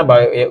sikana ba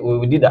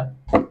o dida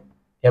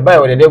ya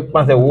ba o de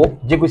pan se wo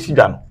jikosi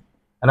dwa no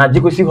na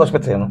jikosi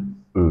hospital no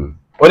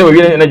o ne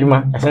we na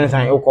djuma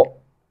asensan e ko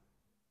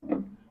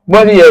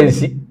body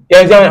yensi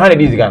how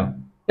this gan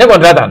ne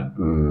contract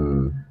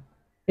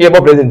ye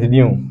bo president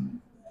di o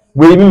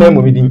we mi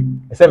memo bi di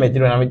se me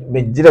jiro na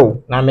me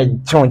jiro na me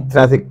chon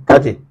transit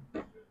kati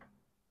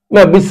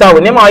me bisa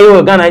ne ma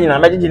yo Ghana nyina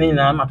me jiji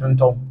nyina ma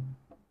tonton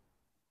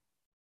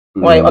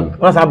why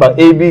what's about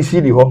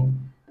ABC di ho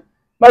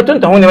ma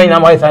tonton ne ma nyina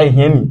ma sai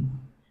hiami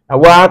na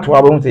wa to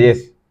abo say yes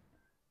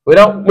we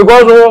don't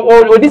because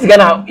this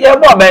Ghana ye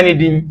bo ba ni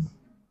din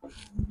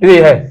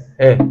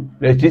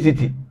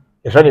electricity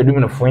yes they do me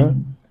no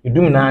phone you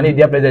do me na need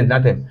their president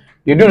nothing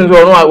you do so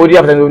no we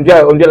their president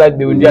on like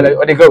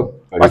they go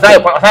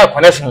aside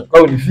connection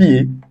go the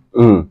fee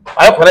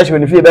I connection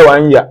with the fee be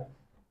 1 year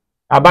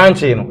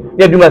abanche no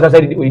they do me as I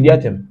we their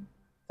tem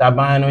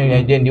taban no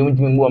ye je ndi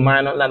untimi mu o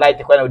man no na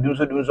light kwa na do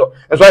so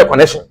so I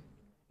connection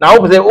na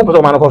o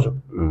pese man ko so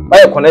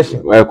why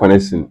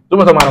connection do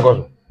me so man ko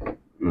so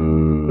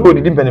no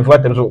di dimpen for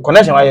tem so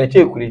connection why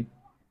che kuri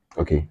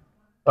okay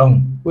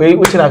we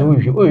na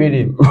we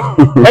dey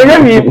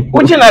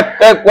we na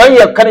 1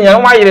 year kan ya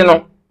ma yire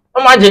no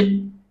ma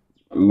je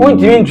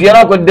untimi ntua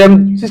na ko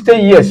dem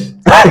 60 years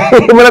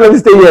mo na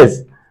 60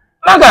 years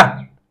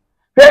naga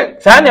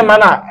sa ne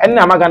mana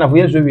enna maga na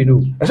fuyen so we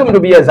do eso mo do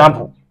be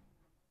example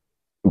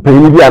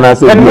peni bi ana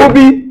say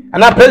bi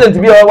ana president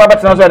bi wa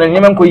batna so na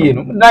nyem ko yie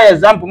no na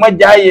example ma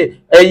jaye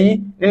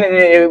ayi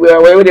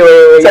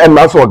we say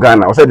na so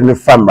Ghana o say de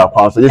fam ba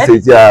kwa so say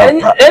ti a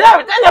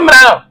enya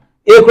mra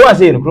kuro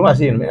ase no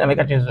me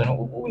make change so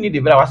no we need the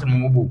bra wasem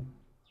mo bo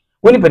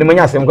woni peni mo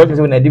nya asem ko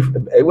say we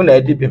na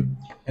dipem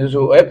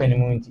so e peni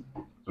mo nti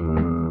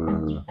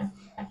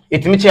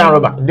etimi chi an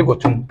roba de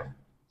gotum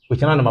we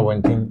chana na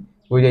mabontin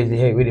we dey say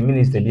hey we the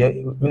minister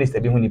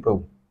bi hunipa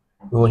o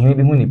we hin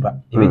bi hunipa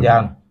e be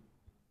ja no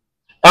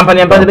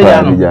ampani be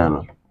ja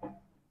no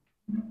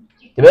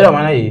te be do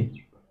mana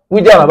yi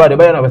we ja ba de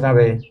be na be san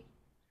be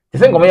te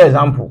sen komo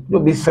example do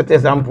be set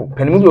example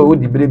peni mo bi o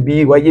di bre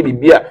bi wa ye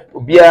bibia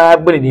obia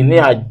gbere ni ne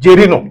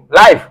ajeri no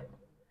life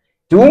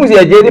ti wo muzi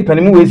ajeri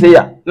peni mo we say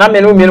ya na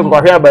me no mi no ko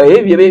hwa ba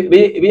e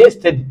be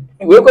steady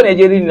we ko na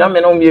ajeri ni na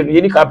me no mi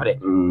ye ni kapre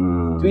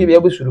tu ye be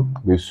abusuru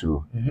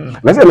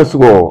let's say let's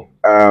go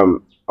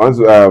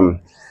also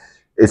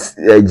it's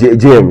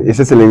JM His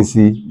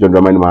Excellency John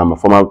Dramani Mahama,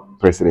 former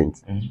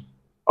president.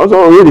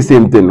 Also we the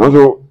same thing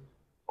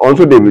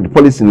also the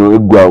policy no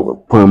go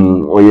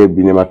pam oye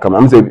bi ne makam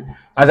am say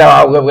as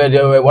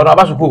what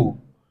abasuku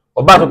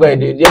obasuku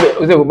e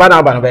say ba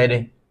na ba na be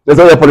dey that's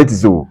all the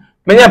politics o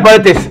many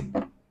politics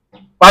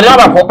pa na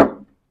ba ko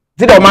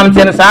ti do man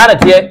tie no sa na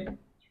tie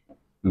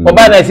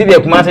oba na si de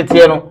kuma se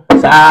tie no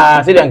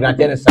sa si de ngran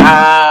tie no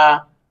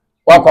sa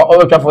wako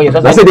o twa for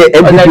yeso say the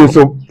MPP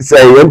so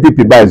say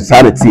MPP by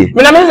sanity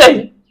me na me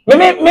say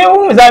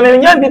me za me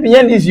nya MPP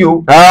nya this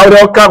you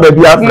o ka ba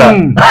bi after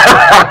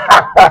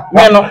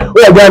me no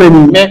we ga ni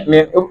me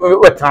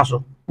we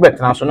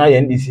transfer na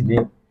ya NDC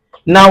dey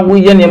na wo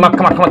ye ne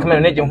makama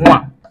na je ho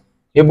a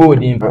ebo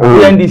di mpo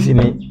NDC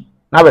ni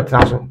na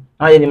betra so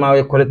na ye ni ma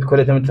we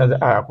collect me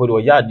transa ko do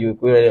ya di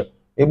ko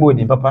ebo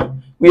di papa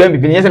we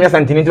MPP ni yesa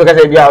santini to ka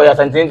say bia we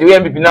santini we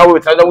MPP na we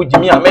transa wo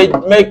jimi a me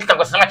ka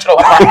ko sana kire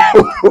papa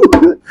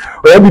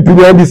o MPP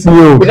ni NDC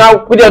o na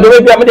we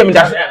do bia me dem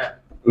da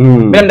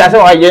me da say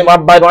o ye ma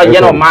ba do ye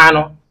no ma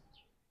no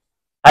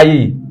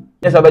ayi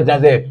yesa be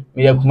transa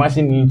me ya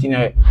kumasi ni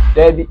ntina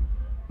da bi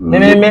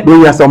me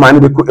do ya so man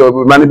be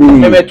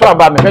me to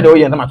aba me fe de o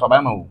ye na ma to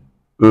aba ma wo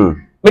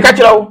me ka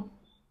kire wo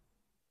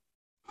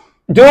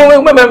do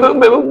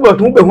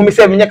we hu me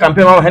say me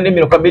campaign ma hande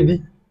me ko be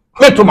di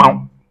me to ma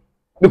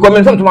because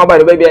me some to ma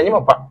ba be anyi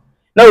ma pa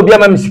na obi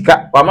ama me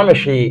sika wa ma me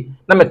hwe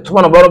na me to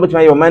ma no bo no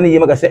betuma ye o ma ni ye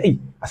ma ka say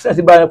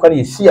asase ba kwa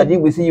na si ade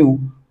we si you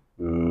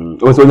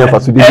o so nya fa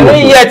su di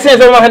ye tin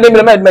so ma hande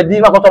me ma di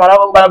ma ko to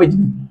ma ba be ji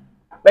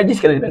me di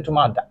skele be to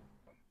ma da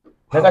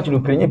me ka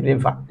chulu prenye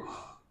fa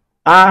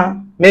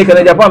me ka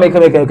na Japan me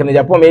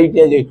Japan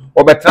me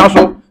o betra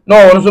so no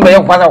won so be ye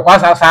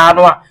kwasa sa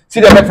no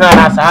si de betra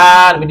na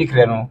sa me di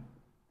kire no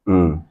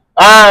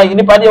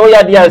ni pa de o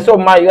ya dia so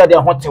ma ya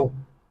dia hotel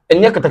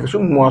enye katakisu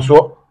mu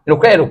so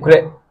nokre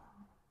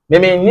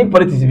me ni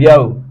politics bia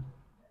o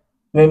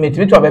me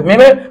timi to be me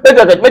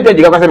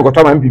diga kwase me ko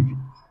to ma MPP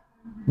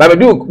ba me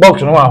do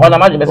box no wa na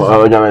ma je be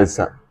o ja me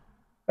sa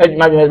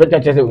ma je be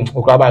chese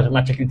okra ba so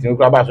ma check it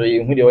okra ba so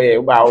ye hu de o ye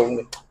ba o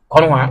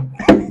kono wa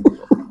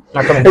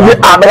na kono e be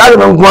la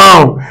no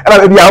ngwa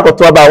e be ya ko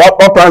to ba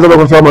wa plan so be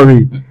ko so ma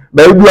wi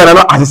ba e bia na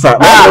no asisa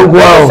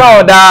ngwa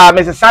so da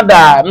me se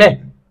sada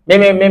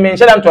me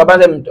shedam to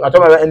abanze to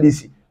ma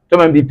NDC to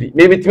ma MPP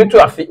me timi to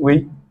afi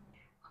we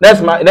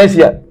next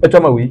year to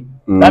ma we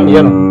na me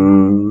ye no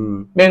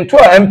me to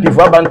MP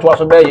for ban to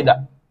so be yi da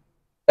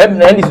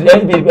NDC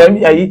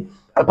MP ayi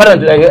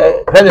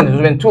president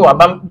so me to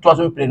aban to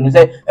so play no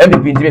say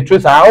MPP ndi me to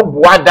sa o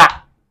boada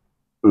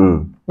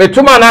me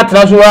to ma na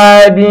tra so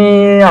wa bi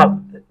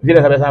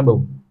vile sabe samba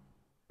o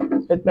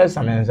et me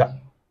samenza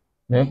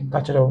ne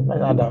ka chero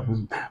na da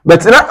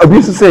but na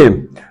obi so say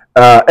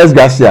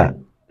Garcia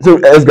so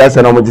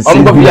Garcia na mo ji see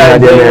o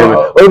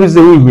bi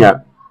say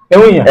hia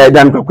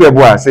dan ko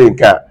ebo a say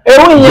nka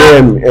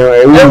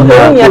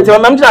te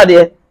mam tira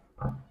de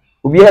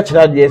obi a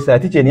tira de sa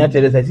teacher ni a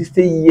tira sa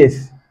 60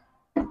 years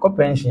ko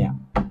pension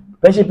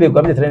pay ko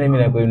am 3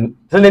 million ko nu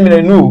 3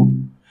 million nu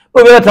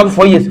o be ta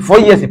 4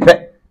 years pe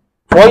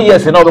 4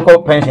 years na o ko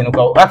pension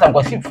ko ata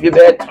ko si fie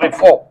be 3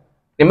 4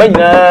 e ma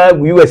nyina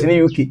US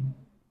ni UK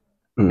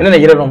ina na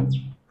yire no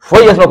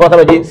 4 years ko ta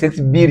be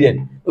 6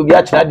 billion obi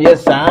a tira de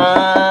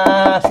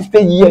sa 60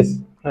 years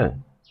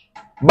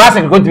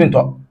basic continue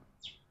to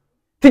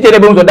teacher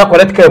dey to that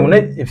correct care mu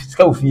na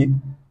fisika ofie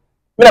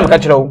me na me ka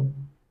kire wo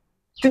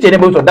teacher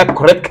dey to that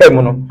correct care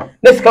mu no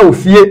na fisika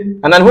ofie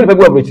anan hu pe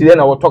bu abrochire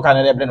na wo toka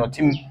na lebre no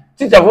tim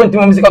teacher fo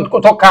ntim fisika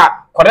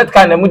toka correct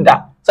care na mu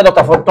da say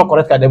doctor for to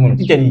correct care dem mu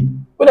teacher ni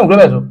wo dem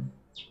global so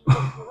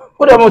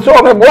wo dem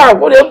so me bo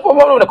wo dem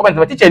mo na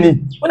comment teacher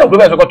ni wo dem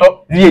global so ko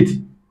to VAT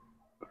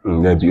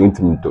na bi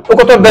untim to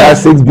ko to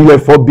Benz 6 billion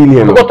 4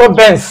 billion ko to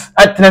Benz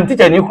at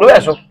teacher ni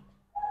global so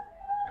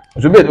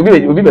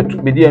obi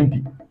be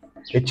DMP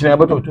e china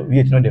about to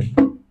VAT no dem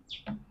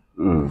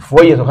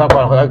 4 years of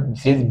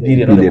 6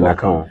 billion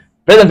account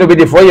president be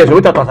the 4 years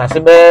we talk as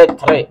be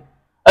 3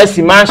 as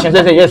mansion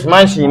say yes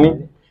mansion ni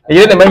e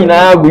yere na man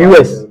nyina go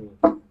US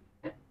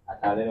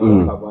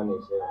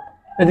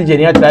eti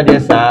jeni atra de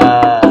sa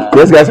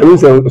yes guys we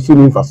say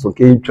sunu faso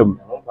ke twam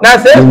na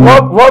say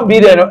 4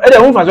 billion e de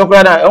hu faso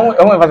kra na e hu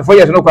faso 4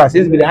 years no kwa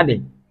 6 billion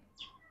ade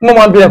mo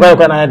 1 billion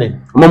kwa na ade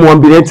mo 1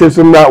 billion say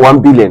sunu 1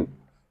 billion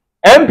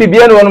MPB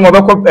no one mo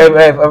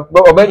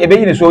be e be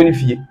yin so ni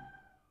fie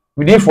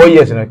within 4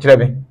 years no kire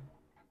be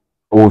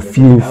o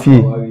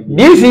fie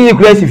DC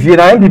crazy fie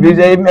na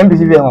MPC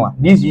fie no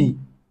DC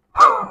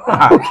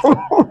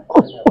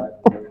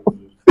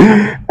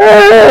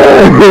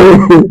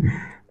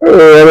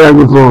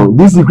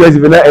DC crazy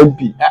for na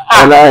MP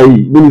and I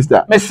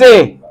minister me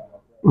say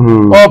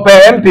o pe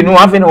MP no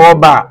afi no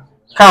ba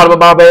ka ro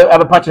ba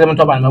ba patch dem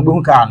to ba no gbe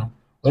hu ka no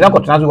we na ko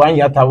tena so 1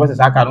 year ta we say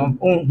aka no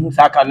hu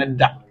sa aka no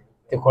da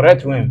the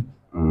correct one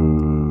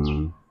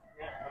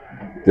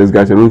this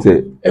guy say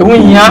say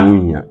ehun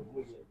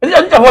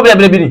esi for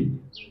bele bi ni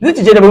this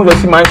teacher dey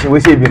be mansion we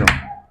say bi no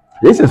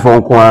this is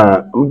for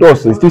kwa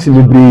dos station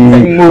bi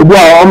obu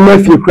a o ma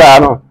fi kra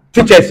no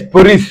teachers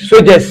police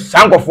soldiers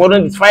sankofo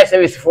no fire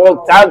service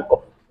for tag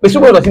be so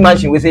go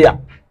mansion we say ya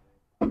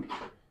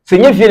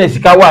senye fi na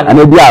sika wa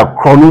na bi a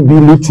krono bi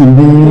meeting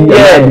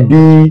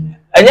bi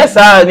enya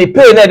sa ni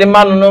pay na de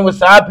man no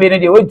sa pay na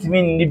de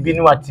wetimi ni bi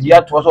no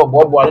atibia to so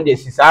bobo no de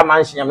sisa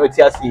mansion no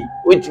ti ase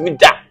wetimi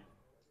da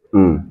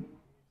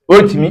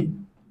wetimi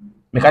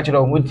me ka kire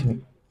wetimi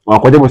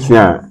akode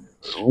bosia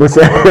so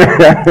bosia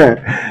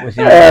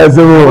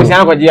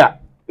akode a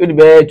e de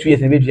be 2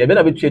 years na be 2 years be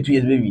na be 2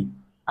 years be wi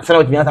asana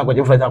wetimi asa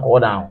akode fresh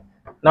akode down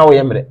na wo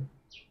yemre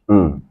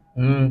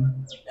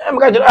me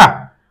ka kire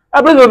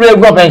president be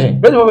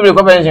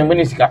go pension be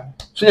ni sika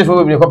so je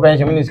for be go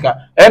pension be ni sika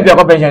MP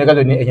go pension ka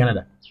do ni e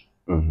Canada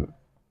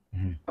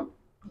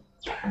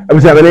I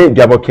was having a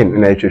Duabo King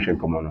in a nutrition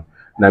common.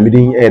 Now,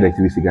 meeting air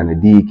activity Ghana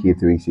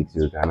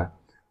DK360 Ghana.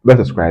 But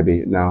subscribe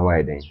it now.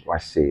 Why then?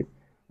 What say?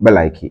 But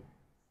like it.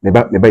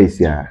 Never is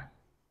here.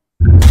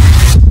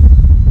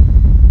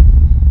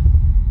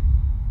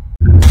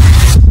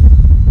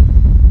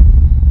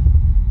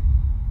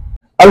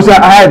 I was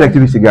I had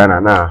activity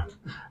Ghana now.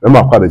 I'm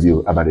not quite you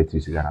about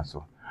activity Ghana.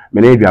 So,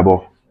 my name is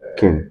Duabo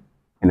King.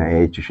 And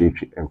I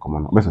HH and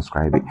common. But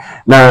subscribe it.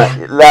 Now,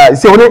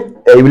 see what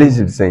a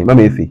relationship the same.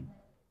 Mama Effie.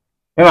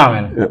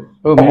 Mama,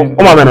 oh,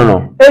 Mama,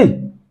 no.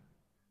 Hey,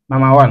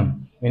 Mama,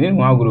 one. We need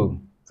one grow.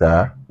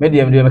 Sir,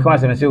 Medium, do you come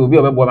and say, we'll be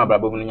a boy, my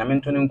brother, when you're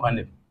meant to know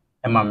Quandam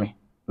and Mammy.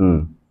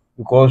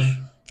 Because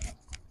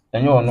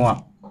then you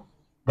know,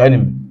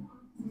 Ganim.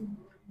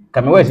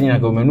 Come away, Senior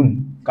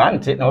Gomenum.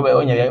 Can't take no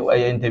on your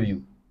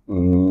interview.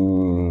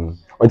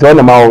 What's on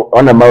the mouth,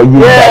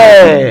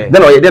 yeah.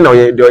 Then I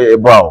do a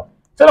brow.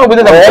 So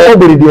nobody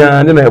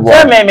didn't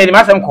made the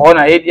master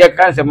corner, 8 year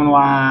cancer,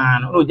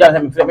 one, no, just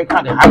having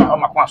can't have on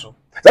my console.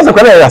 That's a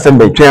corner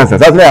assembly chances.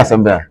 That's the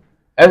assembly.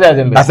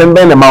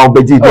 Assembly the mouth,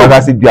 but I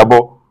see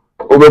Duabo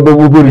over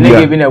the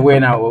giving away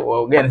now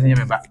or getting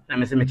him back.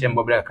 I'm a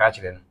chamber black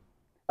catching.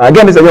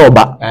 Again, it's a little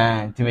back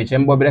to make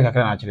chamber black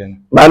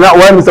catching. But not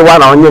one is the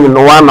one on you,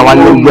 no one,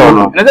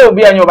 another will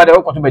be on your body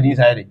to be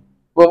decided.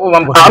 I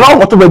don't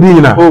want to be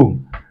dinner.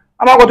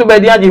 I'm not going to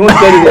bed the who's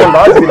getting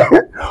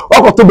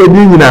what to be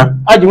dinner?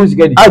 I do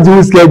scared. Why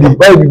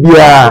be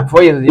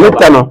 4 years?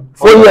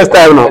 4 years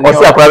time now.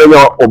 What's your private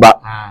over?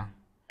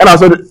 And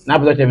also, now,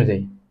 but let me say,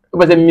 it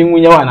was a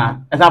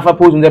Miniwana, as I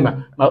propose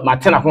them, my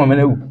 10 o'clock. And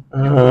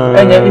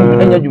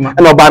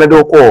nobody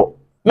do call.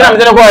 I'm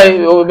going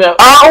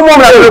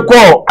to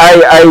call.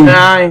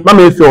 I,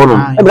 Mamma is on.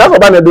 And that's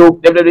what I do.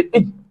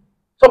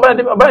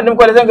 Somebody about them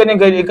quite a second in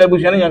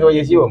Cabusian and go,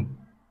 yes, you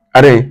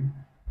are they?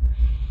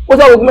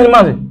 What's up with many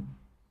money?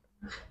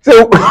 So,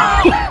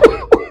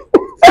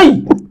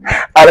 hey,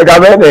 I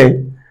got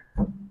it.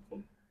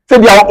 So,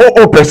 they are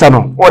all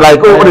personal, or like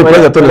all the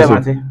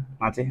president.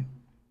 Mate,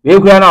 we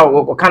cry now,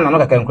 or can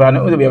cry,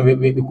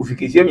 we could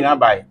fix him in our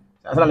buy.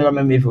 That's not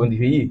never made for the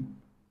year.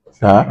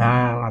 Sir,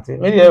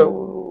 maybe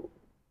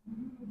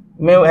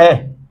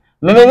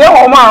maybe no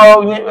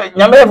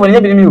for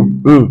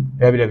you.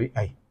 Every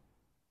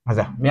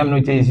Maza, me am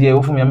no chase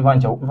here, from your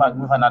bunch of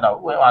another.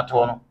 Where I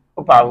told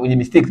Opa with the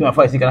mistakes my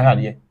first second had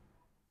here.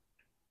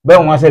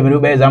 Ben was a very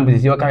example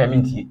is your kind of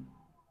minty.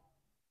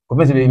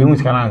 Obviously, we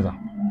must can answer.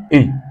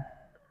 Eh,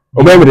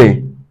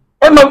 obey.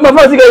 And my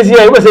first guy is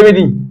here, it was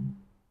everything.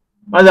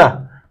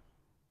 Maza,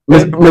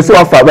 Miss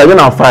Wafa, but you're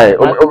not fire.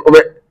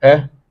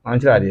 I'm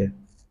sure.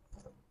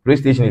 Police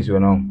station is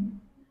your own.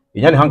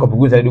 You had a hunk of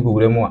goods I do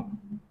go more.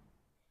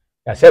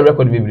 I said,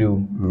 record be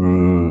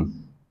blue.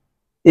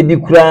 It be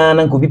crown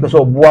and could be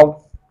so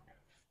wow.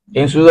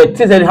 And so it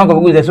says a hunk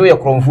of goods I saw your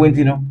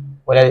confluentino.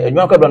 Well, I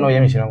don't know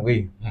your mission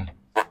away.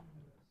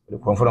 The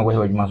confront with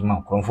you must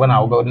mount. Confront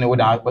our God,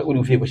 what would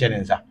you feel for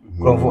shedding, sir?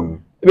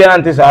 Confront. Be an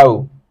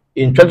anti-sow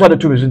in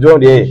 22 don't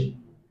they?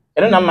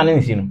 I don't know my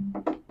name.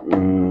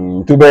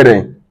 Too bad.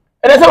 And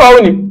that's all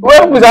only.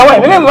 Well, with our way,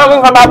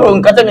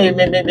 and cut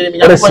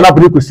me, slap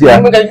you could see.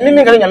 I'm going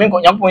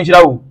to young point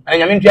show, and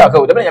young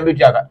Tiago, the young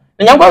Tiago.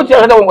 The young boy,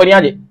 when you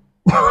had it.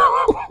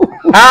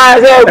 Ah, I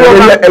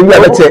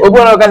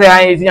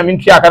see young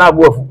Tiago, and I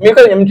work. Make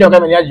a young Tiago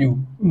and you.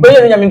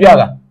 But young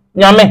Tiago,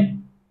 Yame,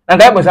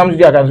 and that was some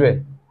Tiago as well.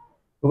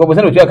 Because we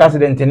sent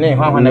accident in name,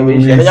 how I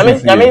wish.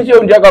 I mean,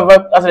 you Tiago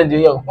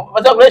accident.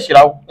 What's up,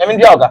 Rachel? Yamin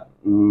Tiago.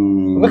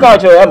 We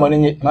can't show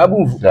money, my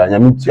booth.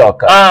 Yamin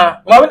Tiago.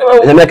 Ah,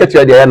 you make it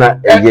to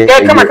Diana.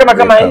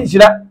 Come,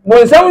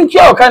 when some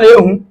Tiago can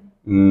you?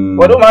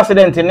 What do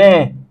accident in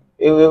name?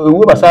 We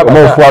were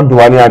no fraud do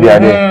any idea.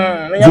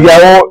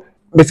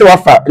 Mr.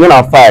 Wafa, you're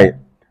not fine.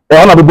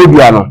 I want to be good,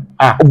 Yano.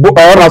 Ah, I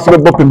want to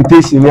be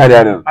permutation near the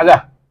other.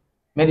 Ada,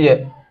 maybe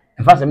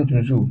in fact, I'm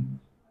to do.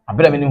 I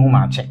better mean whom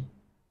I check.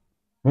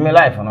 Me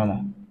life or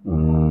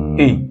no.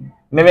 Hey,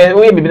 maybe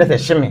we be better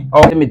shimmy.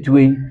 Oh, me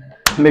two,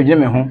 maybe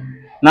me home.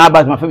 Now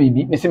about my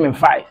family, me see me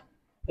 5.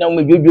 Now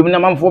me you na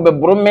man for be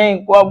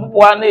brome,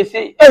 one they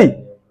say,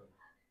 hey,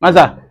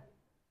 Maza,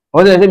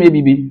 what they say me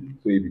bibi?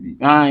 So bibi.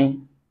 Aye.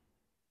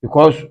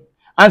 Because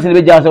answer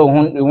the just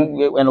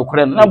when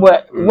Ukraine. Now boy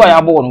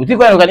I born. We think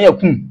when can hear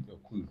kun.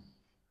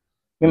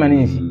 Me man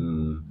is.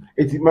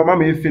 It mama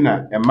me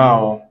fina e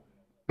ma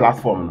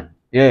platform.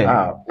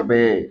 Yeah.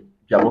 Obey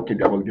Duabo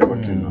King.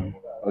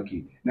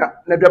 Okay. Now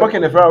Duabo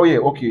King the far away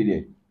okay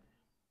there.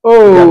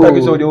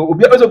 Oh, so the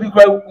obi also be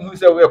cry who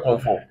say we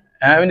comfort.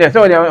 I mean they say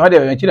how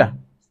they chila.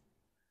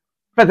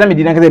 First time me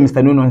didn't get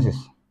Mr. No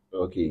nonsense.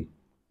 Okay.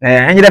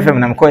 Angel FM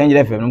na mko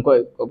Angel FM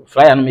mko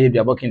flyer no me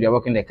Duabo King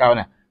the car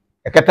na.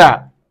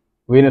 Ekata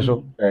we no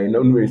so.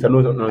 No Mr.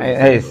 No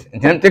nonsense.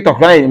 Yes. TikTok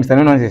flyer Mr.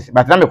 No nonsense.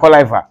 But na me call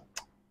live a.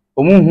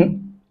 Omunhu.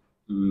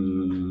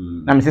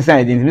 Na me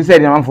say me say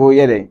na man for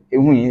here dey.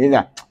 Ehu yi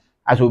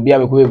as obi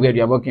abeko we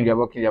Duabo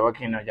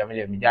King na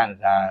jamele mi jan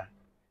sa.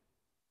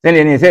 Then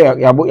they say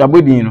your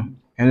body, you know,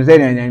 and say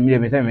me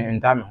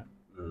ntame.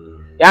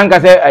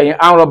 Yanka say I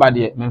am robber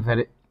there, men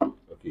fere.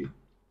 Okay.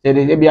 Say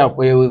the be up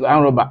with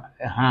Anroba,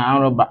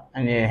 Anroba,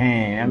 and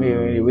I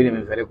mean,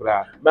 William very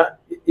clear. But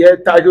yeah,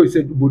 Tiger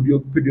said, would you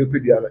pedio,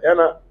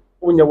 Anna,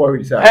 when you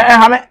worry, sir?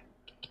 I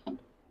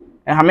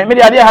mean,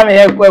 maybe I did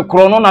have a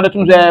chrono, not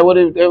to say what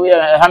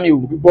have you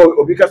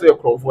because of your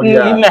crow for you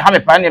have a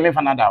pan and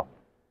Fanada.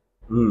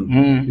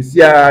 This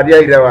year,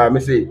 I may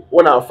say,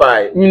 1 hour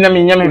 5. You know,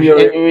 me, how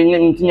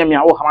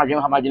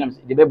much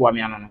the baby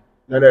woman.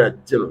 No,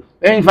 chill.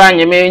 Ain't fine,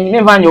 you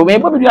may find you,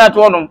 maybe you are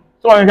to them.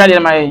 So I'm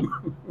telling my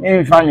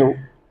find you.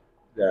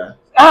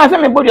 Ah,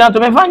 send me body out to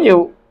me find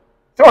you.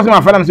 So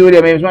my friend, so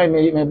they may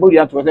my body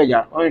out to a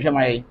ledger, or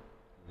my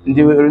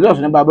the results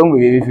in a babble will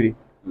be free.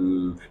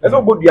 That's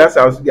all good, yes,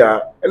 house, yeah.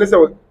 And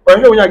so, I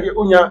hear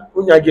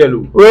unya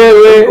gelu.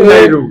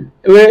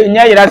 We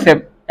near that's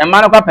a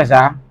man of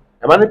Pesa.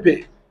 A man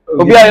pay.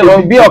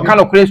 Be a kind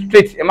of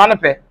straight, a man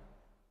of pay.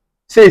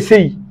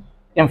 Say,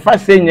 and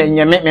first saying,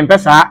 you make me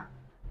Pesa.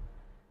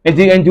 And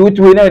do it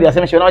to another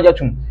assumption.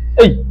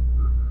 Hey,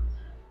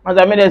 as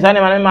I made a sign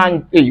of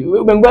man, hey,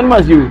 when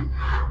must you?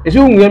 It's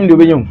whom you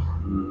do young.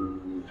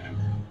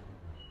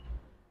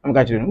 I'm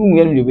catching whom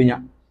you do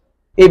young.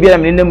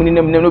 ABM in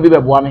them, no be a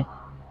woman.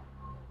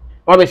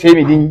 What a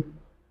shame.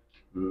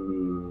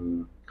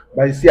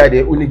 But you see, I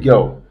the only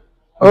girl.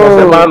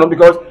 Oh,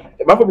 because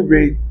the man will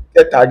be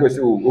a tiger,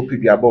 so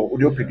Opidiabo,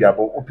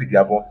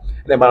 Opidiabo,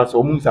 and the man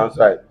so moon sounds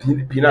right.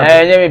 Pina,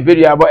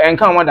 and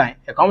come one day,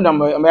 a come down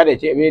by a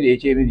marriage, maybe a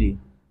HABD.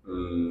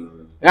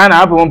 And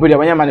I won't put a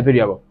man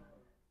pediable.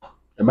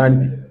 A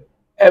man,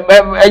 a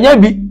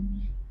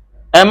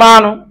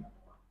man.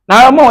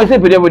 Now I'm always a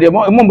pediable,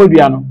 a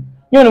Mombiano.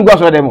 You know, go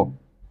for them.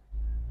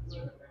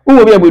 Who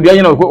will be able to,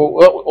 you know,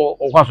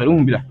 or cross a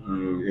Umbia?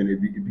 And a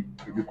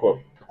big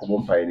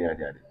common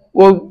pioneer.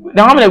 Well,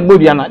 now I'm a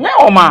Budiana,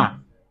 now, ma.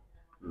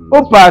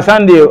 Opa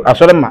Sunday, a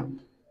solema.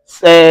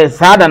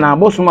 Sadana,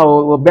 Bosuma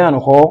will burn a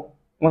hole,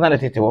 100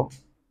 tito.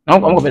 No,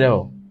 I'm going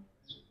to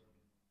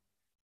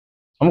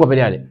I'm going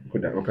to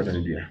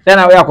then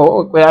I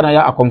will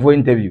a convoy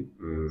interview.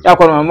 I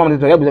call my mom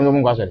to help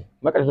them.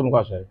 Make some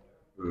question.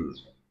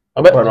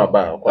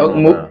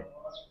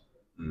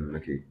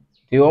 Okay.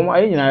 The Oma,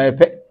 I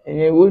pet, and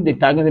you would the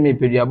target me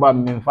pretty about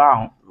me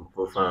found.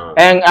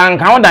 And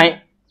count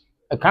I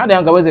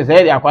can't go to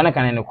say, I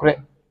can't credit.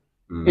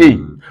 Eh,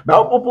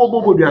 now,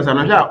 Popo, you as I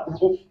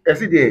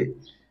see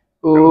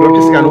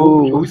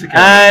oh,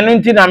 and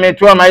until I met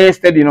two my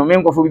steady, no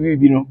men go for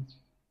Bibino.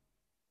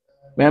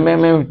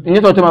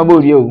 You talk to my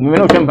body, you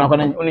know,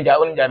 only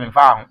German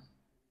found.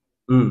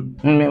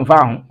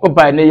 Found.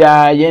 Opa, they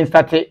are yen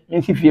started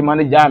in Sifi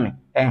money jamming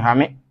and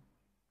hammy.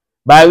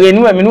 By we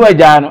knew a minua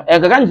jano,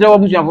 and I can't show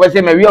up for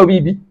say my real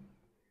baby.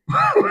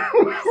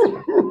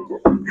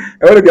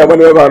 I want to be a man.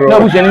 No,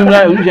 we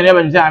should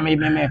never jam me.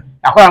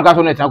 I can't go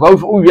on it. I go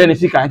for any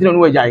sick. I don't know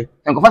why.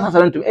 And go fast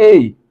to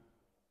A.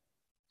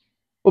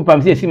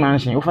 Opa, see,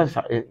 mansion, you first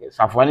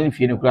Safwan in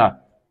Fienu Crab.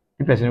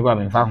 The person who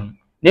have found.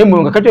 Name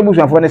will catch a bush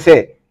and for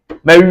say,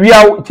 my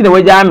real to the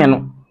way jammy.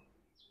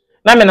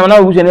 Now,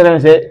 no, we should never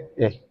say,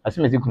 as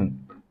soon as you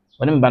can.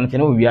 When I'm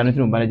banking, we are not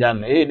to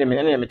Banajan, eh,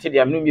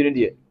 material, no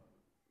dear.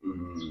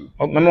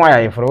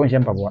 Memoir for one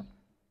champagne.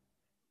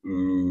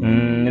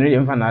 Really,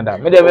 Fanada.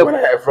 Maybe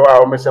for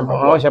our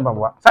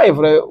Messampa. Say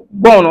for a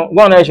Bono,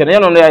 nation,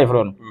 and on the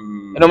iPhone.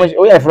 And almost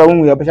we are from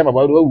we are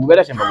about who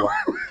better Shampa.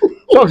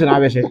 Talks in our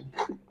vision.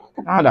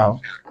 Ah, now.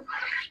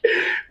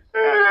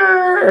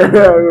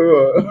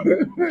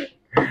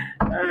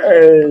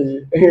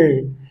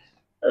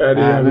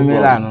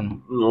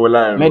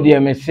 Media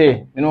may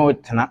say, you know,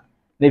 Tana,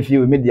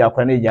 nephew, media,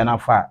 Canadian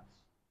far.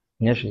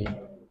 Yes,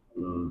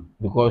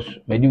 because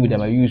my do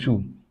them I use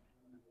you.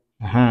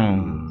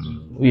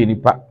 We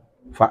need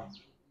fat.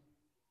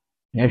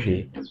 Yes,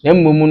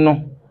 then Mumuno,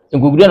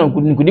 and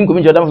couldn't come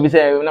into them to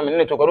say, I'm going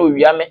to talk about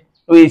Yame.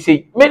 We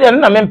see, made a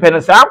man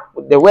penance out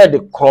the way the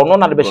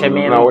corona of the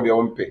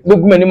Beshaman.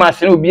 Look, many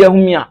must know be a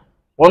humia.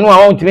 One more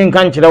own train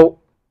country, no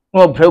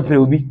proper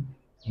will be.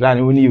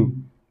 Blan, we knew.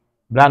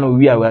 Blan,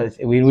 we are,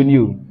 we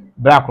knew.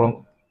 Black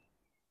room.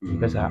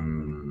 Pesa,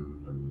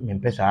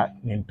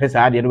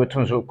 the other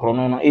turns of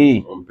corona,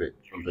 eh?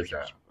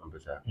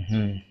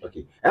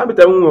 Okay. I'm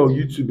telling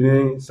you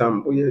YouTube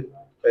some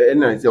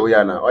and I say we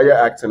are now. Or you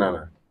acting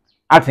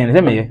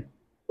acting me.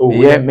 Oh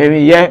yeah,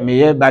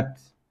 maybe but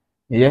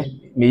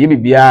maybe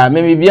be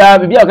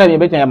okay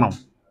better amount.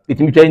 It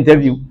me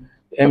interview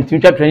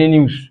Twitter training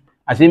news.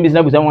 I say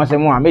business with someone say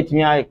more make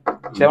me I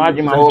say what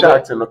you man.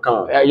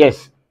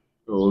 Yes.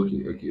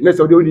 Okay. Let's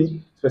do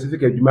the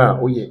specific adwuma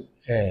oh yeah.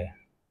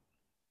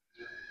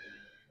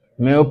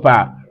 Me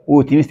opa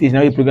o TV station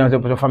na programs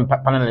of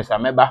panelists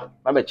ameba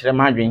ba be kire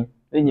madwen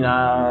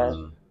nyina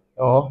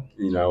oh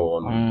nyina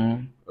wo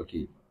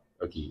okay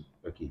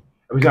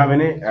we have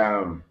any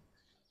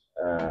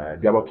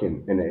Duabo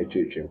King in a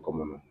church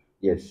common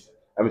yes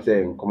I'm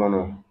saying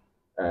common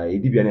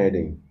edibia na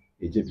eden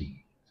ejebi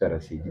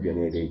say edibia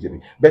na eden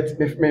ejebi but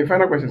my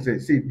final question say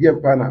see dear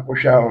pana o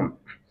sha on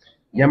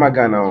yama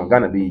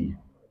Ghana be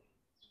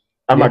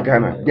ama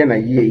Ghana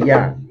ye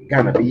yeah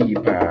Ghana be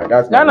pa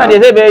that's Ghana they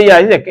say be yeah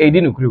is a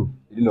edinu crew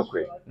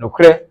no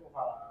kre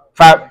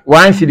fa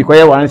one city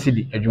koye one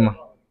city adwuma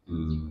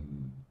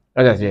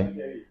that's it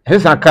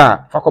esa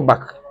ka fa ko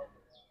back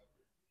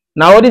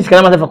na all this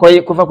kana ma fa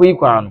koye ko fa koyi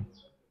kwa no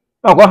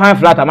na ko han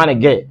flat ama ne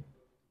ge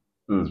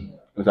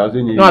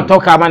no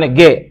talk ama ne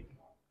ge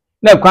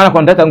na kwa na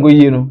contractor ngo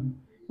yi no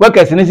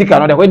workers ni sika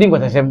no de ko din ko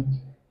sesem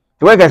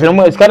the workers no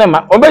mo sika na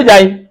ma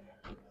obejai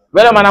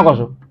bele ma na ko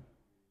so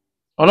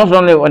ono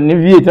so no ni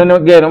vie to no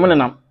ge no mo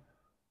na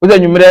uza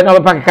nyumire na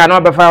ba ka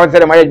na ba fa wa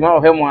sele ma yeduma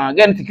o fe mo a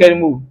gen tikari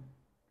mu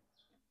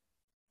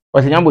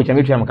o se nyambo cha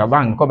metua maka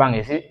bang ko bang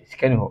esi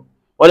sikani ho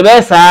o le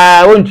be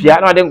sa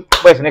wontua na de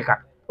boys ne ka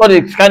o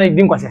de sikani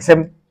din kwa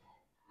sesem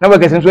na ba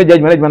kesen so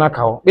judgment na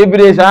ka ho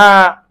bebire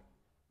sa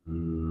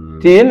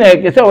ti na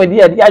ke se o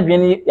di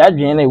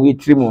adwen na we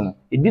trimu no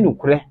edi no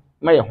kure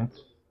ma ye ho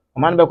o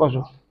man be ko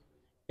so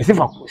esi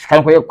fa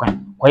sikani ko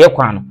ye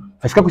kwa no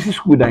fa sikani ko si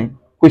school dan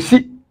ko si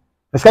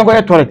fa sikani ko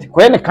ye toilet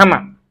ko ye ne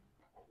kama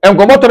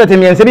enko moto te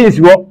miense bi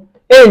nsi ho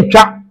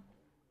entwa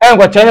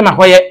enko chene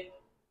makoye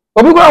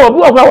obi kwa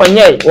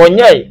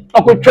wonye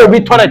akotwa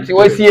obi toilet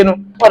wo sie no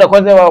o de ko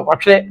se wa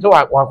kwatwe so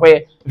wa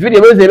koye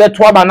video be ze be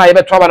to aba na ye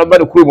be to aba no ba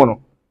de kuru mu no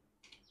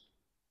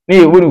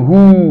ni woni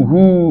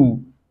hu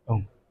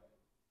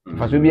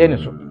faso bi ene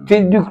so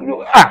ti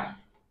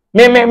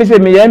me se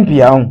me yam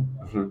pia on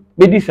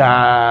be di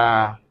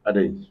sa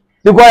adai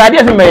because ade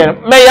se me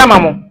yam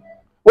amo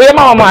wo yam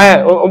amo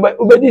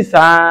obedi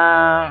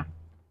sa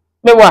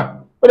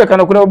mewa o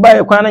kana kuna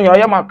ba kwa na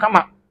nyoya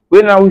makama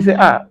we na we say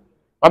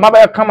mama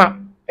ba kama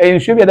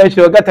enshu bi da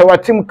shi gata wa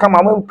tim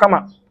kama mu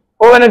kama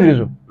o na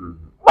virizo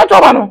ba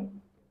to ba no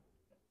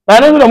ba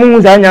na no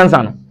mu za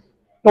nyansa no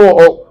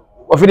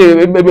o fi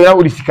de be na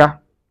odisika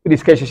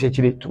sheshe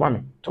chire to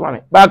mame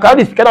ba ka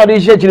odisika na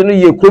odisika chire no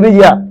ye kro no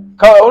ye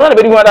ka o na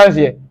be di ho dance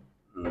ye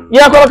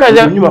ya ko ka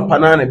je nyuma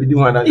pana na be di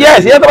ho dance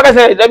yes ya ko ka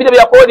se da bi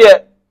ya ko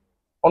de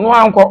onu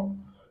anko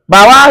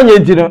ba wa anya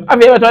ntino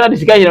afi e to na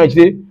odisika ye na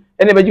chire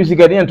ene be jusi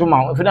gadi ento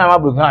ma fi na ma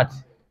broken heart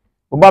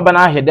o baba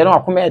na ahede na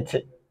akoma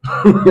ete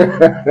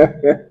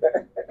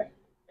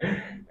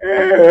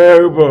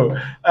bo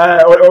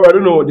I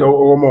don't know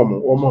your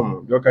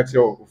mom your catch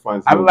your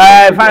fans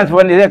fans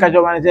for the catch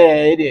your man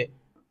say e de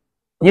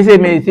you say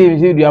me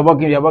see Duabo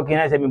King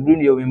na say me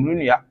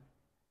brunu ya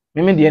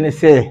me de ne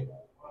say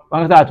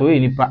wan start to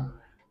nipa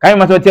kan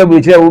ma so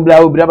table chire wo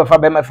bra ba fa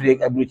ba ma firi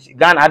abruchi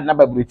Ghana ad na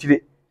ba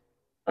abruchi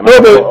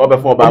obe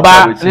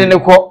ba ne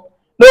ko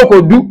no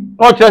ko du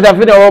no chira sa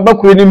fi de o ba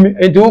kuro ni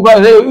enti wo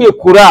kwa say ye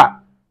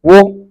kura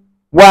wo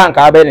wan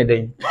ka be ne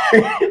den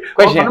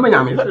question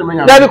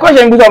da bi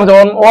question bi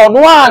so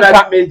no wan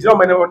ka me jiro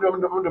me no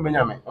me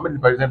nyame o me di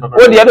present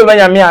o di ado me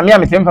nyame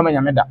me tem fa me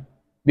nyame da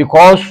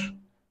because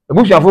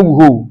ebusuafo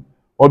gu ho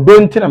odo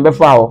nti na be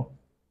fa ho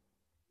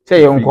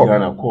say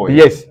yonko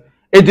yes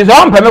it is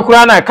on peme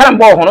kura na kan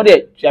bo ho no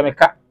de tua me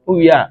ka o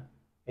wi a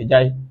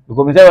ejai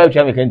because me say wa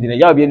tua me ka nti na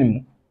ja obi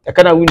animu e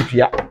kana win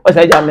tua o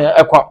say ja me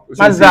ekwa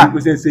maza o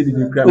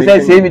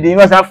say di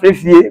ma sa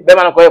frefie be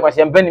ma na ko e kwa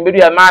champagne medu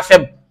ya ma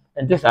seb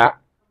enti sa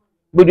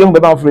bodi ho be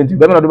ma frenti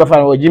be ma do ba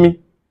fa o jimi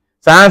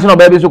sa anso no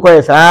ba bi so ko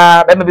e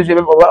sa be ma bi so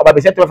ba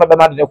be set ba fa be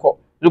ma do ko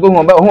zuko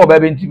ho ba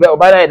be nti be o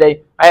ba na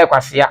dai aye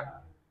kwasia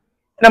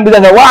na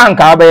mbuza za wa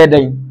anka ba ye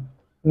dai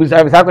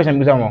mbuza sa question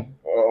mbuza mo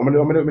o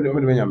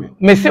me nyame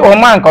me si o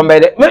man ko be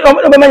de me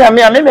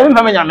nyame me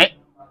fa me nyame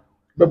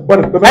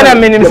ana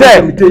minim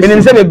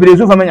se be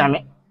brezu fa me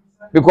nyame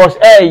because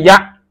ya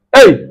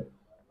if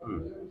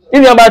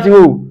you about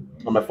you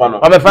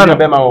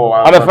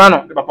Omefano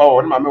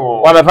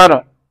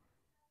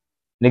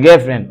the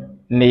girlfriend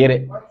ne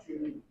yere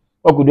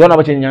okudu ona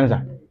bache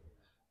nyanza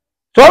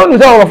so nu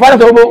se o fa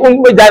so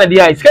o be jana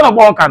dia iske ma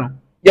bon kanu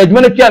ya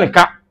djuma ne tua ne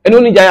ka enu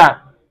ni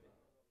jaya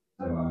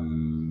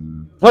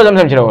so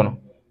jam chire wono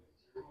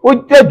o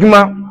te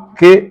djuma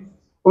ke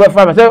o be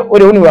fa me se o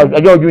de unu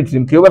ajo oju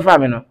tim ke o be fa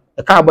me no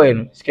e ka boy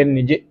no iske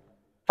ne je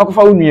fa ko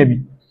fa unu bi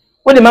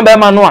o de mamba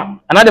ma no a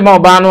ana de ma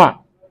oba no a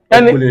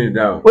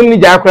uni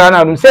ja akura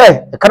na no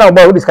se e kana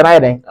oba o diska na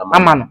yeden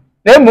ama no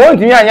na emu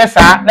ontimi anya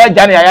sa na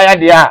ja ne ya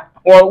dia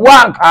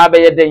wa nka be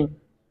yeden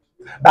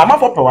da ma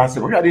foto wase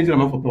o ya de na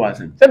ma foto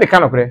wase se me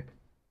kana kure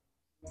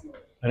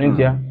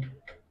anintia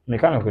me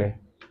kana kure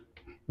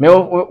me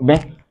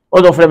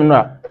o do frame no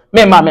a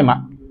me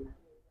ma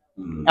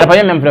apa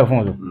ye me frame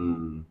fon zo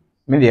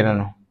me de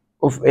no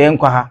o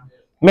enkwa ha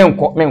me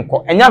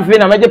nko enya fe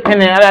na meje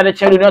pene ara de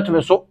cheru no to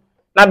me so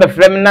na be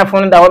frame na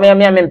fon da ho me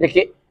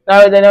mpeke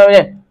na de no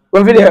ye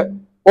o fi de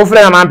o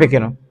frame na ma mpeke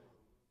no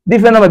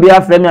different na be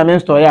ya frame ya me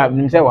store ya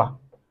nim se wa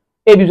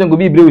e bi so ngo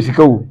bi bre o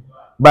sika wo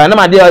ba na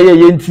ma de aye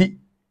ye nti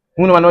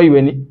hunu ma no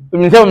yiwani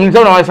nim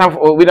se na wa san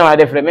we na ma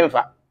de frame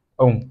mfa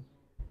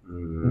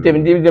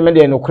ntem me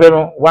de no kure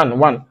no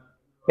one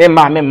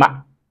me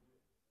ma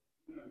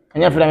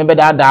anya frame be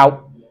da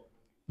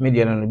me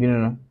de no bi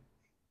no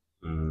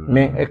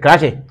me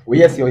crash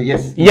yes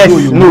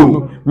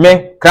no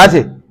me crash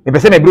me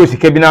pese me bro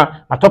sika bi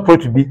na atop pro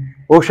to bi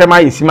o hwe ma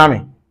yesima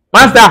me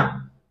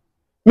master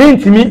me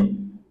ntimi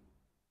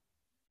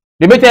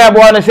de beta ya bo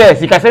na se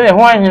sika se me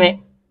ho ahene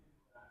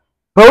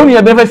pa oni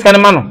ya be fa sika na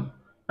ma no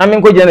na me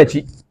nko je na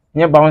chi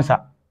nye bouncer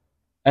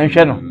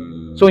enhwe no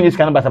so onye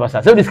sika na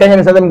basa so disika nya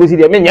me sada me go si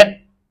dia me nye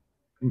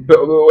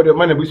o de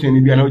man busu ni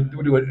bia na o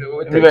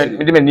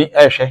de me ni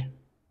ehwe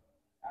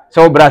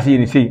so Brazil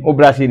ni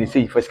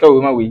sei for sika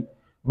we ma we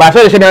ba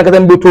so de she me na kata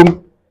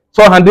mbotom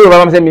so handle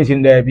over am say me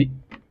sin da bi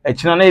e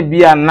china na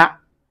bia na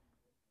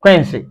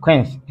Queens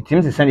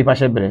itim se send pa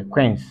she bre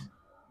Queens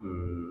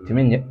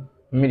timi nye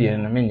mmiri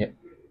na me nye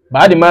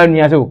ba de ma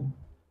nua so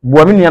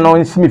bo me nua no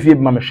nsimi fie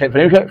ma me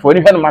hwe for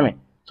ni hwe no ma me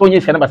so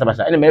onye sika na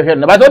basa ene me hwe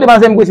na ba so de ma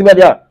say me go si ba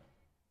dia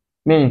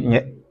me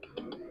nye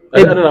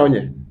e na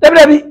onye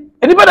Dabi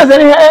eni bada se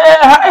ni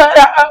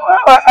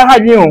ha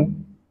dwen o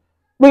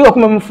bi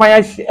okuma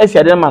mfan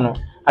asiade ma no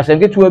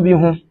asenke tuwa bi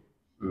ho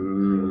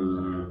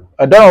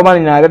adan o ma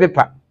ni na be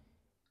pa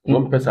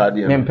mo pesa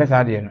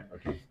ade no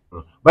okay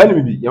ba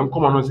ni bi yan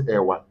koma no se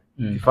ewa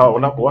fa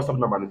ona ko WhatsApp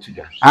number no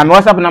tuga and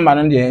WhatsApp number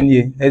no de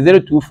nie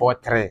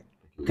 0243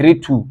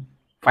 32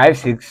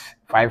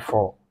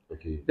 5654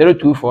 okay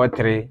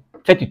 0243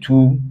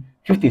 32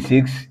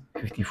 56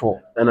 54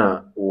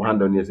 ana o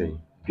handle ni say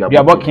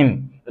Duabo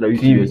King na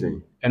YouTube say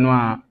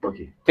eno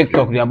okay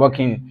TikTok Duabo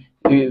King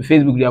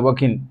Facebook Duabo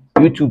King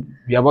YouTube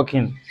Duabo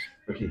King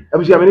okay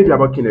abusi ameni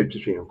Duabo King na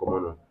twetwe nkomo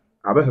no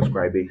abe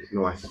subscribe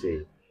no I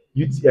say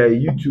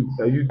YouTube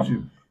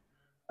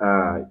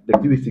the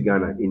activity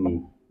Ghana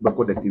any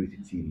bako the activity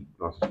TV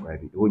no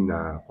subscribe it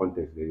na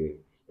content very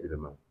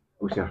element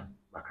usha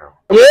bakao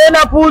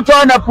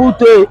na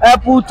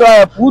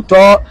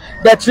puto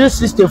the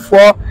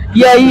 364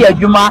 ye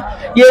adwuma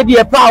ye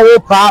die pa wo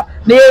pa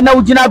na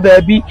ugina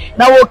baabi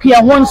na wo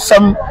kia ho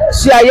nsam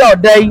si aye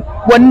odai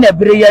won na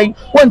bere yan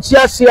won ti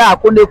ase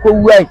akone ko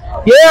wuai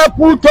ye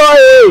puto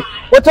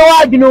woto wa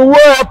adwunu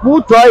wo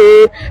puto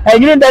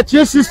enyin the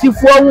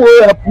 364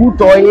 wo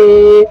puto